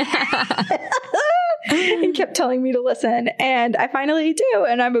years. And kept telling me to listen. And I finally do.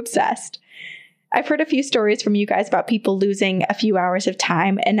 And I'm obsessed. I've heard a few stories from you guys about people losing a few hours of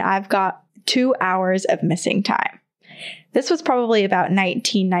time. And I've got 2 hours of missing time. This was probably about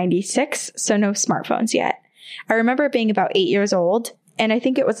 1996. So no smartphones yet. I remember being about 8 years old. And I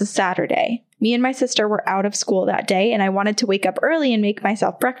think it was a Saturday. Me and my sister were out of school that day, and I wanted to wake up early and make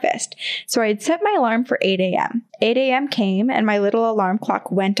myself breakfast. So I had set my alarm for 8 a.m. 8 a.m. came, and my little alarm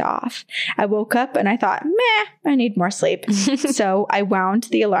clock went off. I woke up, and I thought, I need more sleep. So I wound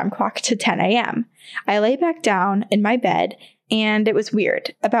the alarm clock to 10 a.m. I lay back down in my bed, and it was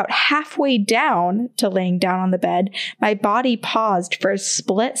weird. About halfway down to laying down on the bed, my body paused for a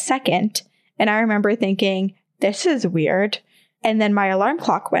split second, and I remember thinking, this is weird. And then my alarm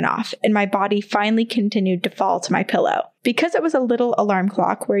clock went off and my body finally continued to fall to my pillow. Because it was a little alarm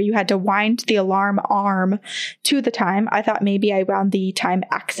clock where you had to wind the alarm arm to the time, I thought maybe I wound the time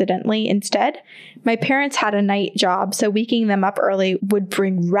accidentally instead. My parents had a night job, so waking them up early would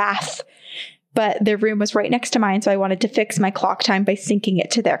bring wrath. But their room was right next to mine, so I wanted to fix my clock time by syncing it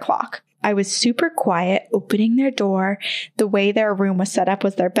to their clock. I was super quiet, opening their door. The way their room was set up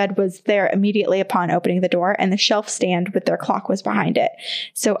was their bed was there immediately upon opening the door, and the shelf stand with their clock was behind it.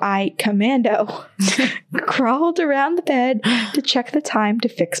 So I, commando, crawled around the bed to check the time to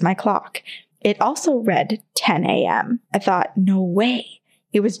fix my clock. It also read 10 a.m. I thought, no way.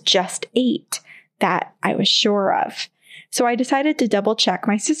 It was just 8. That I was sure of. So I decided to double check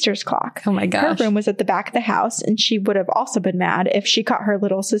my sister's clock. Oh my gosh. Her room was at the back of the house, and she would have also been mad if she caught her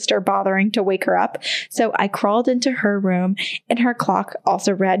little sister bothering to wake her up. So I crawled into her room, and her clock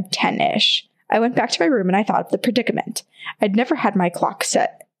also read 10-ish. I went back to my room and I thought of the predicament. I'd never had my clock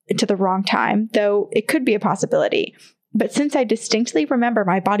set to the wrong time, though it could be a possibility. But since I distinctly remember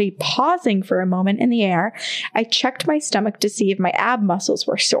my body pausing for a moment in the air, I checked my stomach to see if my ab muscles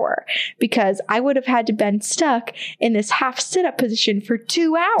were sore, because I would have had to been stuck in this half sit-up position for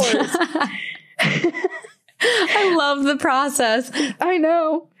 2 hours. I love the process. I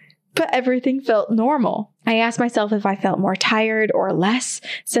know, but everything felt normal. I asked myself if I felt more tired or less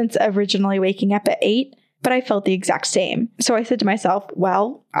since originally waking up at 8. But I felt the exact same. So I said to myself,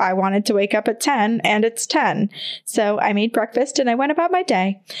 well, I wanted to wake up at 10 and it's 10. So I made breakfast and I went about my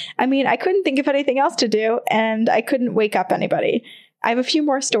day. I mean, I couldn't think of anything else to do and I couldn't wake up anybody. I have a few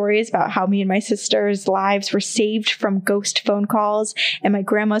more stories about how me and my sister's lives were saved from ghost phone calls, and my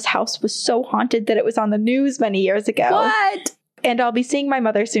grandma's house was so haunted that it was on the news many years ago. What? And I'll be seeing my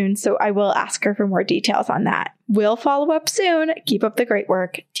mother soon, so I will ask her for more details on that. We'll follow up soon. Keep up the great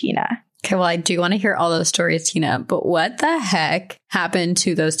work, Tina. Okay, well, I do want to hear all those stories, Tina, but what the heck happened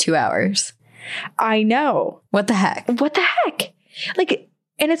to those 2 hours? I know. What the heck? What the heck? Like,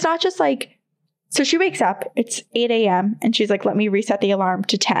 and it's not just like, so she wakes up, it's 8 a.m., and she's like, let me reset the alarm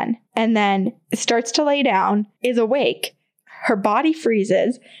to 10. And then starts to lay down, is awake, her body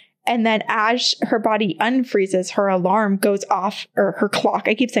freezes, and then as her body unfreezes, her alarm goes off, or her clock,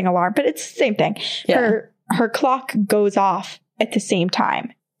 I keep saying alarm, but it's the same thing. Yeah. Her clock goes off at the same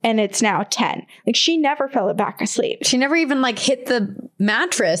time. And it's now 10. Like, she never fell back asleep. She never even hit the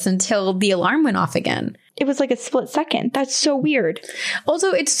mattress until the alarm went off again. It was like a split second. That's so weird.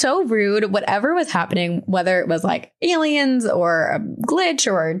 Also, it's so rude. Whatever was happening, whether it was aliens or a glitch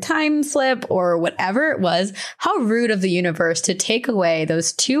or a time slip or whatever it was, how rude of the universe to take away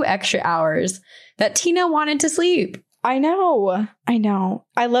those 2 extra hours that Tina wanted to sleep. I know.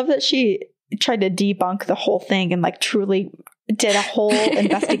 I love that she tried to debunk the whole thing and truly did a whole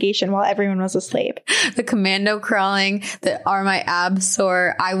investigation while everyone was asleep. The commando crawling, are my abs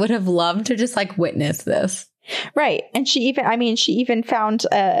sore? I would have loved to just witness this. Right. And she even found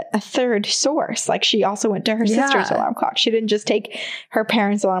a third source. She also went to her sister's alarm clock. She didn't just take her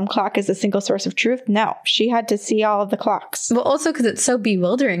parents' alarm clock as a single source of truth. No, she had to see all of the clocks. Well, also because it's so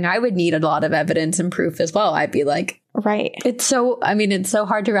bewildering, I would need a lot of evidence and proof as well. I'd be like, right. It's so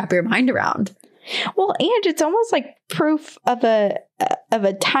hard to wrap your mind around. Well, and it's almost like proof of a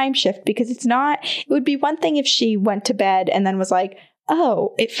time shift, because it would be one thing if she went to bed and then was like,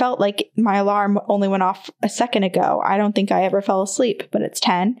 oh, it felt like my alarm only went off a second ago. I don't think I ever fell asleep, but it's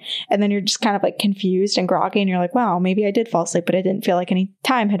 10. And then you're just kind of confused and groggy and you're like, wow, maybe I did fall asleep, but it didn't feel like any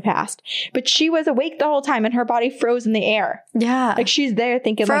time had passed. But she was awake the whole time and her body froze in the air. Yeah. She's there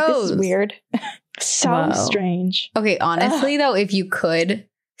thinking this is weird. So strange. Okay, honestly, though, if you could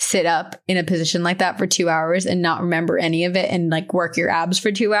sit up in a position like that for 2 hours and not remember any of it and like work your abs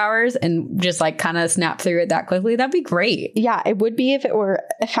for 2 hours and just like kind of snap through it that quickly, that'd be great. Yeah, it would be if it were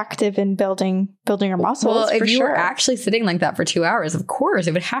effective in building your muscles. Well, if you were actually sitting like that for 2 hours, of course,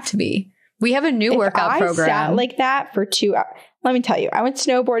 it would have to be. We have a new workout program. I sat like that for 2 hours. Let me tell you, I went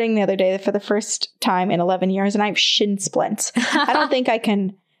snowboarding the other day for the first time in 11 years and I have shin splints. I don't think I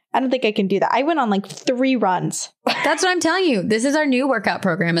can do that. I went on like 3 runs. That's what I'm telling you. This is our new workout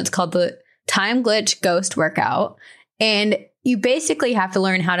program. It's called the Time Glitch Ghost Workout. And you basically have to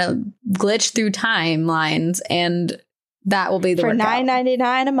learn how to glitch through timelines, and that will be the for workout.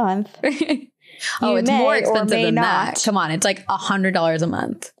 $9.99 a month. Oh, it's more expensive than that. Come on, it's like $100 a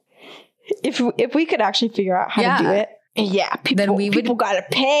month. If we could actually figure out how to do it. Yeah, people gotta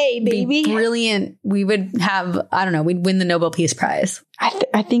pay, baby. Be brilliant. We would have, I don't know, we'd win the Nobel Peace Prize.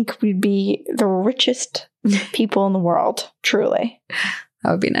 I think we'd be the richest people in the world, truly.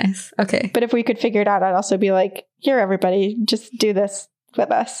 That would be nice. Okay. But if we could figure it out, I'd also be like, here, everybody, just do this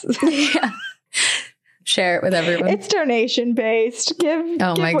with us. Yeah. Share it with everyone. It's donation based. Give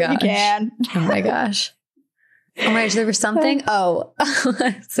what you can. Oh my gosh. Oh my gosh, there was something. I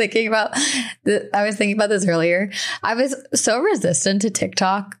was thinking about this earlier. I was so resistant to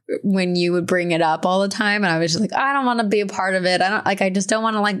TikTok when you would bring it up all the time. And I was just like, I don't want to be a part of it. I just don't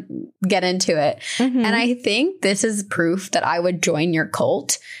want to like get into it. Mm-hmm. And I think this is proof that I would join your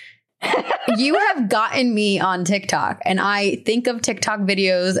cult. You have gotten me on TikTok, and I think of TikTok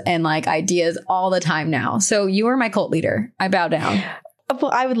videos and like ideas all the time now. So you are my cult leader. I bow down. Well,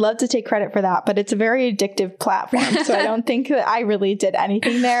 I would love to take credit for that, but it's a very addictive platform. So I don't think that I really did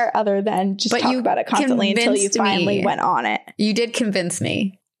anything there other than just talk about it constantly until you finally went on it. You did convince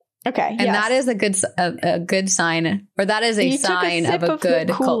me. Okay. And that is a good sign, or that is a sign of a good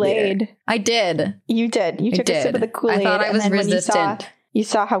cult leader. I did. You did. You took a sip of the Kool-Aid. I thought I was resistant. You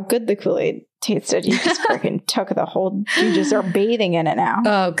saw how good the Kool-Aid tasted. You just freaking took the whole, you just are bathing in it now.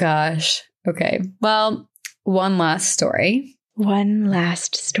 Oh gosh. Okay. Well, one last story.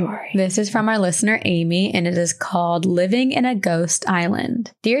 This is from our listener, Amy, and it is called Living in a Ghost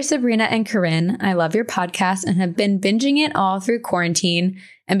Island. Dear Sabrina and Corinne, I love your podcast and have been binging it all through quarantine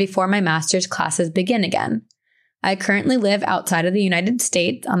and before my master's classes begin again. I currently live outside of the United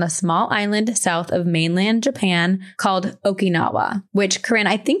States on a small island south of mainland Japan called Okinawa, which, Corinne,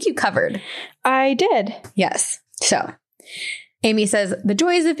 I think you covered. I did. Yes. So Amy says, the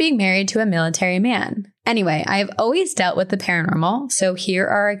joys of being married to a military man. Anyway, I have always dealt with the paranormal, so here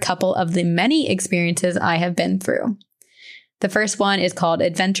are a couple of the many experiences I have been through. The first one is called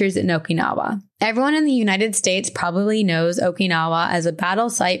Adventures in Okinawa. Everyone in the United States probably knows Okinawa as a battle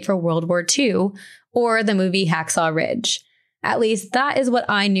site for World War II or the movie Hacksaw Ridge. At least that is what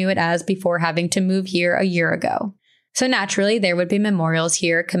I knew it as before having to move here a year ago. So naturally, there would be memorials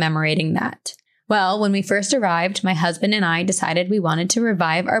here commemorating that. Well, when we first arrived, my husband and I decided we wanted to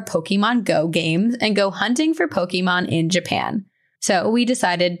revive our Pokemon Go games and go hunting for Pokemon in Japan. So we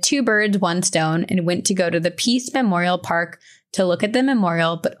decided 2 birds, 1 stone, and went to go to the Peace Memorial Park to look at the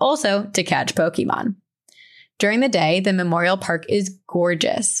memorial, but also to catch Pokemon. During the day, the memorial park is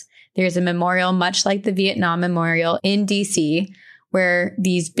gorgeous. There's a memorial much like the Vietnam Memorial in DC, where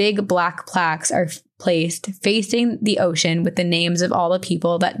these big black plaques are placed facing the ocean with the names of all the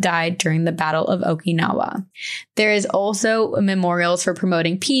people that died during the Battle of Okinawa. There is also memorials for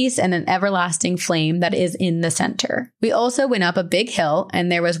promoting peace and an everlasting flame that is in the center. We also went up a big hill,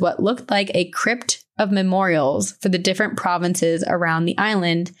 and there was what looked like a crypt of memorials for the different provinces around the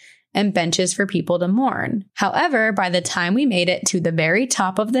island and benches for people to mourn. However, by the time we made it to the very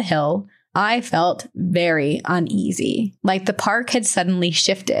top of the hill, I felt very uneasy, like the park had suddenly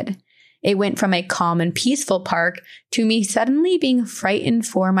shifted. It went from a calm and peaceful park to me suddenly being frightened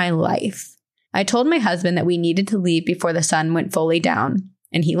for my life. I told my husband that we needed to leave before the sun went fully down,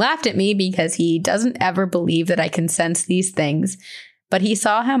 and he laughed at me because he doesn't ever believe that I can sense these things, but he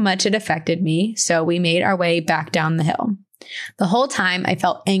saw how much it affected me, so we made our way back down the hill. The whole time I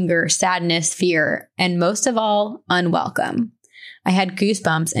felt anger, sadness, fear, and most of all, unwelcome. I had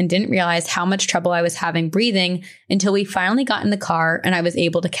goosebumps and didn't realize how much trouble I was having breathing until we finally got in the car and I was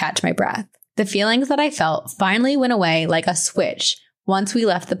able to catch my breath. The feelings that I felt finally went away like a switch once we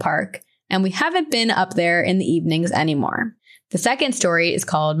left the park, and we haven't been up there in the evenings anymore. The second story is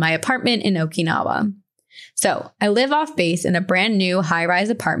called My Apartment in Okinawa. So, I live off base in a brand new high-rise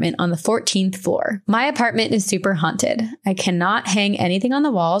apartment on the 14th floor. My apartment is super haunted. I cannot hang anything on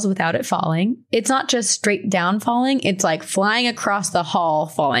the walls without it falling. It's not just straight down falling, it's like flying across the hall,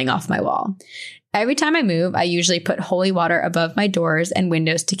 falling off my wall. Every time I move, I usually put holy water above my doors and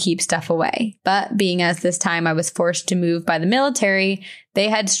windows to keep stuff away. But being as this time I was forced to move by the military, they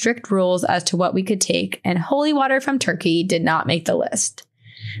had strict rules as to what we could take, and holy water from Turkey did not make the list.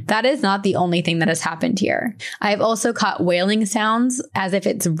 That is not the only thing that has happened here. I have also caught wailing sounds as if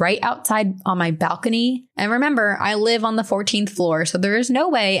it's right outside on my balcony. And remember, I live on the 14th floor, so there is no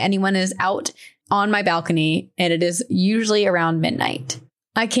way anyone is out on my balcony, and it is usually around midnight.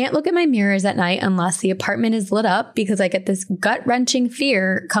 I can't look at my mirrors at night unless the apartment is lit up because I get this gut-wrenching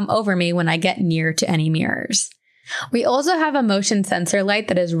fear come over me when I get near to any mirrors. We also have a motion sensor light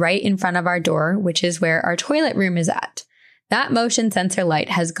that is right in front of our door, which is where our toilet room is at. That motion sensor light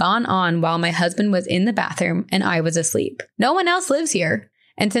has gone on while my husband was in the bathroom and I was asleep. No one else lives here.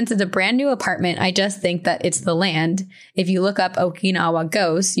 And since it's a brand new apartment, I just think that it's the land. If you look up Okinawa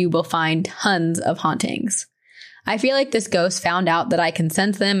ghosts, you will find tons of hauntings. I feel like this ghost found out that I can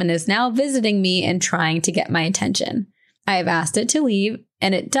sense them and is now visiting me and trying to get my attention. I have asked it to leave,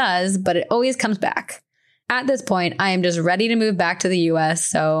 and it does, but it always comes back. At this point, I am just ready to move back to the US,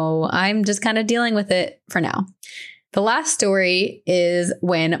 so I'm just kind of dealing with it for now. The last story is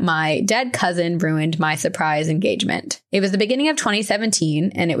when my dead cousin ruined my surprise engagement. It was the beginning of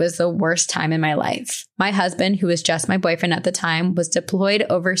 2017, and it was the worst time in my life. My husband, who was just my boyfriend at the time, was deployed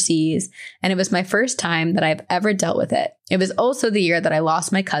overseas, and it was my first time that I've ever dealt with it. It was also the year that I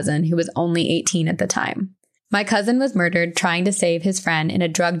lost my cousin, who was only 18 at the time. My cousin was murdered trying to save his friend in a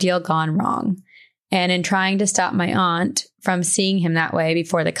drug deal gone wrong. And in trying to stop my aunt from seeing him that way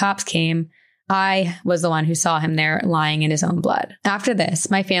before the cops came, I was the one who saw him there lying in his own blood. After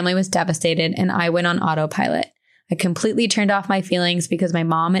this, my family was devastated and I went on autopilot. I completely turned off my feelings because my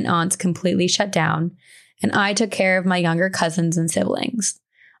mom and aunts completely shut down, and I took care of my younger cousins and siblings,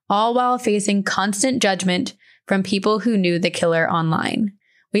 all while facing constant judgment from people who knew the killer online.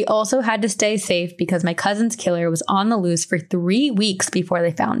 We also had to stay safe because my cousin's killer was on the loose for 3 weeks before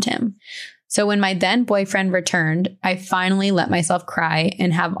they found him. So when my then boyfriend returned, I finally let myself cry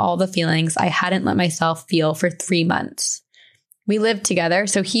and have all the feelings I hadn't let myself feel for 3 months. We lived together,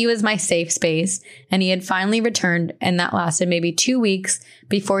 so he was my safe space, and he had finally returned, and that lasted maybe 2 weeks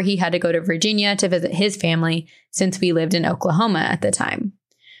before he had to go to Virginia to visit his family since we lived in Oklahoma at the time.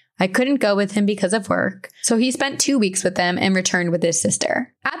 I couldn't go with him because of work, so he spent 2 weeks with them and returned with his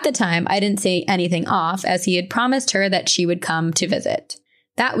sister. At the time, I didn't say anything off as he had promised her that she would come to visit.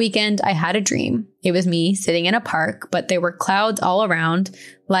 That weekend, I had a dream. It was me sitting in a park, but there were clouds all around,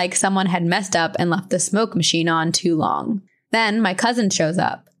 like someone had messed up and left the smoke machine on too long. Then my cousin shows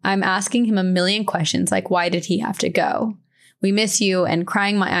up. I'm asking him a million questions like, why did he have to go? We miss you, and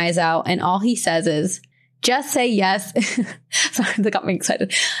crying my eyes out, and all he says is, just say yes. Sorry, that got me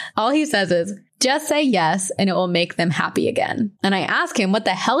excited. All he says is, just say yes, and it will make them happy again. And I ask him what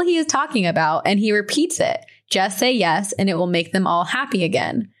the hell he is talking about, and he repeats it. Just say yes, and it will make them all happy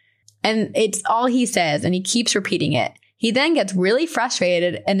again. And it's all he says, and he keeps repeating it. He then gets really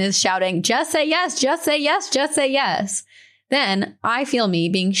frustrated and is shouting, just say yes, just say yes, just say yes. Then I feel me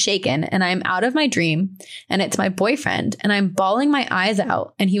being shaken, and I'm out of my dream, and it's my boyfriend, and I'm bawling my eyes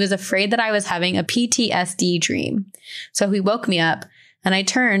out, and he was afraid that I was having a PTSD dream. So he woke me up, and I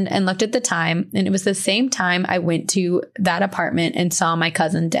turned and looked at the time, and it was the same time I went to that apartment and saw my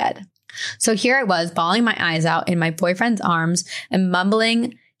cousin dead. So here I was, bawling my eyes out in my boyfriend's arms and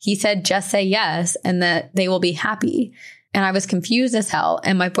mumbling, he said, just say yes, and that they will be happy. And I was confused as hell.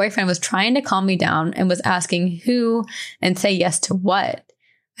 And my boyfriend was trying to calm me down and was asking who and say yes to what.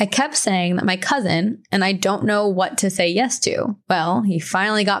 I kept saying that my cousin, and I don't know what to say yes to. Well, he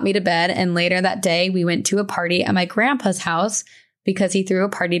finally got me to bed. And later that day, we went to a party at my grandpa's house because he threw a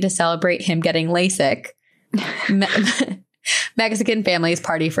party to celebrate him getting LASIK. Mexican families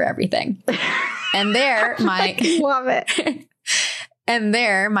party for everything. And there, love it. And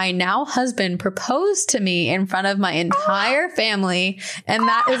there, my now husband proposed to me in front of my entire family. And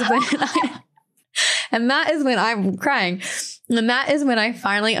that is when I'm crying. And that is when I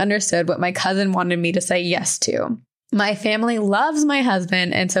finally understood what my cousin wanted me to say yes to. My family loves my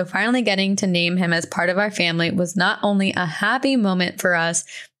husband, and so finally getting to name him as part of our family was not only a happy moment for us,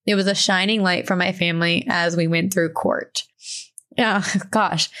 it was a shining light for my family as we went through court. Yeah,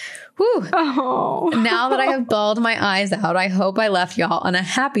 gosh. Whew. Oh. Now that I have bawled my eyes out, I hope I left y'all on a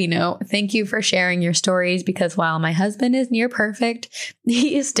happy note. Thank you for sharing your stories, because while my husband is near perfect,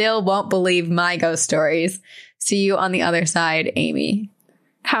 he still won't believe my ghost stories. See you on the other side, Amy.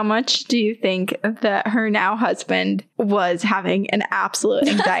 How much do you think that her now husband was having an absolute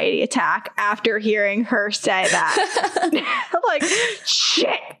anxiety attack after hearing her say that? Like,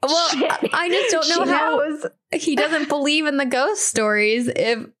 shit. Well, shit. I just don't know how he doesn't believe in the ghost stories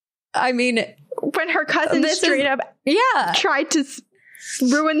if I mean, when her cousin straight up tried to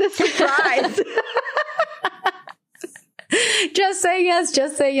ruin the surprise. Just say yes,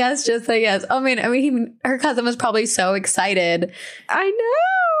 just say yes, just say yes. I mean, her cousin was probably so excited. I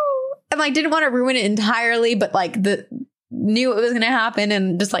know. And like didn't want to ruin it entirely, but like knew it was going to happen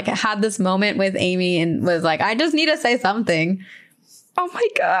and just like had this moment with Amy and was like, I just need to say something. Oh my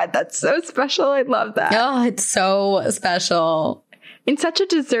God, that's so special. I love that. Oh, it's so special. And such a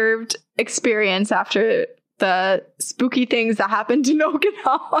deserved experience after the spooky things that happened in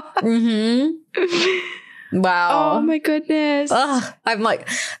Okinawa. Mm-hmm. Wow. Oh my goodness. I'm like,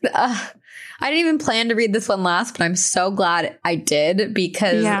 I didn't even plan to read this one last, but I'm so glad I did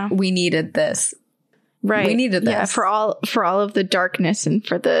because we needed this. Right. We needed this. Yeah, for all of the darkness and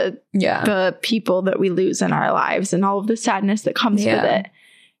for the people that we lose in our lives and all of the sadness that comes with it.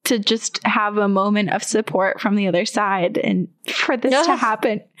 To just have a moment of support from the other side and for this to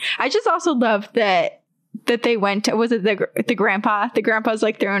happen. I just also love that they went to, was it the grandpa? The grandpa's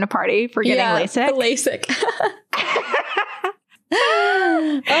like throwing a party for getting LASIK. The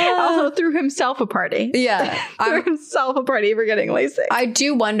LASIK. Also threw himself a party. Yeah. Threw himself a party for getting LASIK. I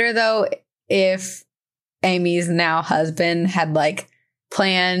do wonder though if Amy's now husband had like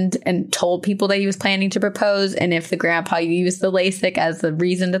planned and told people that he was planning to propose, and if the grandpa used the LASIK as the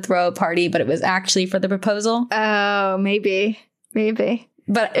reason to throw a party, but it was actually for the proposal. Oh, maybe.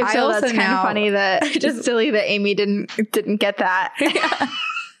 But if so, that's kind of funny that just silly that Amy didn't get that. Yeah.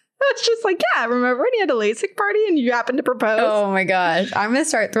 It's just like, remember when you had a LASIK party and you happened to propose? Oh my gosh. I'm going to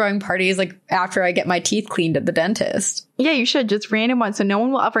start throwing parties like after I get my teeth cleaned at the dentist. Yeah, you should. Just random ones so no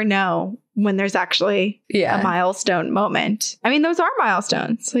one will ever know when there's actually a milestone moment. I mean, those are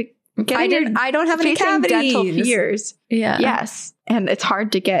milestones. Like, I don't have any cavities. Dental fears. Yeah. Yes. And it's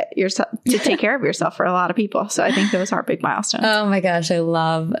hard to get yourself to take care of yourself for a lot of people. So I think those are big milestones. Oh my gosh, I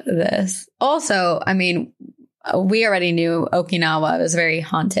love this. Also, I mean, we already knew Okinawa was very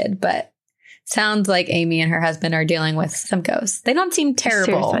haunted, but sounds like Amy and her husband are dealing with some ghosts. They don't seem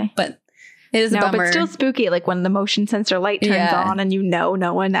terrible, but it is a bummer. But still spooky. Like when the motion sensor light turns on and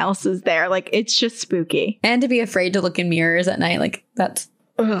no one else is there. Like it's just spooky. And to be afraid to look in mirrors at night, like that's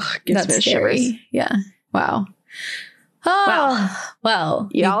scary. Shivers. Yeah. Wow. Oh, well,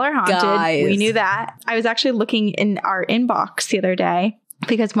 y'all are haunted. Guys. We knew that. I was actually looking in our inbox the other day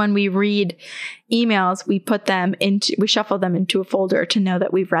because when we read emails, we shuffle them into a folder to know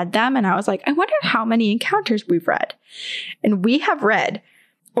that we've read them. And I was like, I wonder how many encounters we've read. And we have read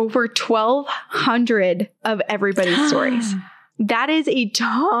over 1,200 of everybody's stories. That is a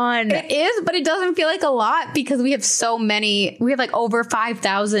ton. It is, but it doesn't feel like a lot because we have so many. We have like over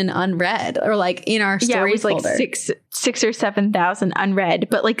 5,000 unread or like in our stories folder. Like 6 or 7,000 unread.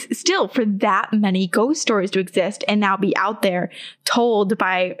 But like still for that many ghost stories to exist and now be out there told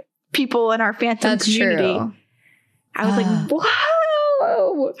by people in our phantom community. True. I was like,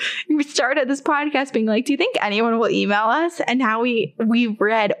 whoa. We started this podcast being like, do you think anyone will email us? And now we've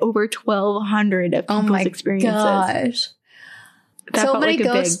read over 1,200 of people's experiences. Gosh. So many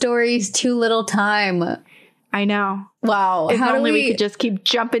ghost stories, too little time. I know. Wow. If only we could just keep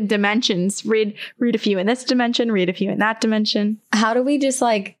jumping dimensions. Read a few in this dimension, read a few in that dimension. How do we just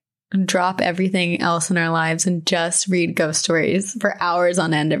like drop everything else in our lives and just read ghost stories for hours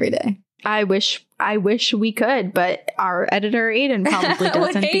on end every day? I wish we could, but our editor Aiden probably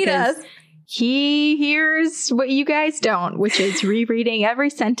doesn't because he hears what you guys don't, which is rereading every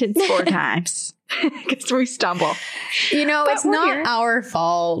sentence 4 times. Because we stumble. It's not our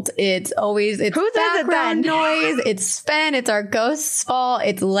fault. It's background noise. It's Sven. It's our ghost's fault.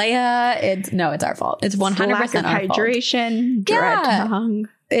 It's Leia. It's our fault. It's 100% lack of hydration, dread tongue.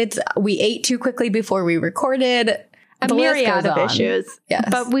 We ate too quickly before we recorded. A myriad of issues. Yes.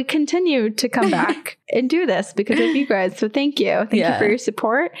 But we continue to come back and do this because of you guys. So thank you. Thank you for your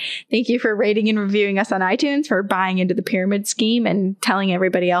support. Thank you for rating and reviewing us on iTunes, for buying into the pyramid scheme and telling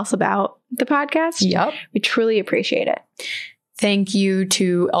everybody else about the podcast. Yep. We truly appreciate it. Thank you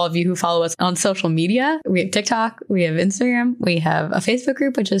to all of you who follow us on social media. We have TikTok. We have Instagram. We have a Facebook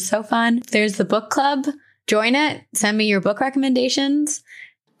group, which is so fun. There's the book club. Join it. Send me your book recommendations.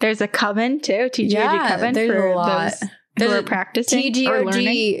 There's a coven too, TGRG coven for a lot. Those who are practicing or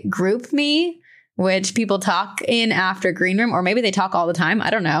learning. Group Me, which people talk in after Green Room, or maybe they talk all the time. I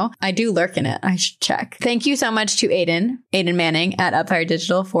don't know. I do lurk in it. I should check. Thank you so much to Aiden Manning at Upfire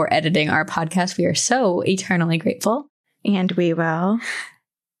Digital for editing our podcast. We are so eternally grateful. And we will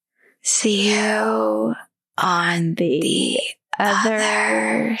see you on the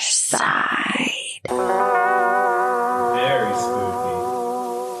other side. Very spooky.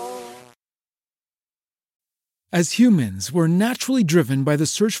 As humans, we're naturally driven by the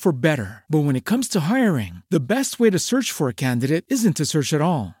search for better. But when it comes to hiring, the best way to search for a candidate isn't to search at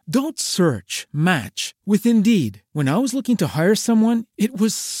all. Don't search, match with Indeed. When I was looking to hire someone, it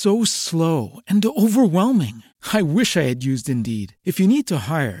was so slow and overwhelming. I wish I had used Indeed. If you need to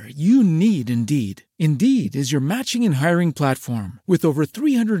hire, you need Indeed. Indeed is your matching and hiring platform with over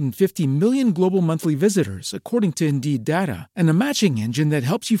 350 million global monthly visitors, according to Indeed data, and a matching engine that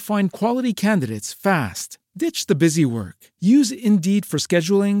helps you find quality candidates fast. Ditch the busy work. Use Indeed for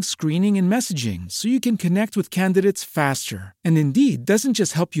scheduling, screening, and messaging so you can connect with candidates faster. And Indeed doesn't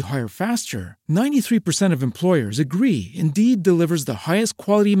just help you hire faster. 93% of employers agree Indeed delivers the highest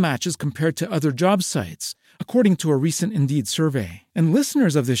quality matches compared to other job sites, according to a recent Indeed survey. And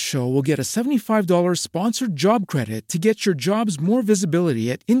listeners of this show will get a $75 sponsored job credit to get your jobs more visibility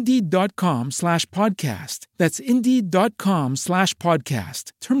at Indeed.com/podcast. That's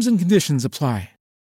Indeed.com/podcast. Terms and conditions apply.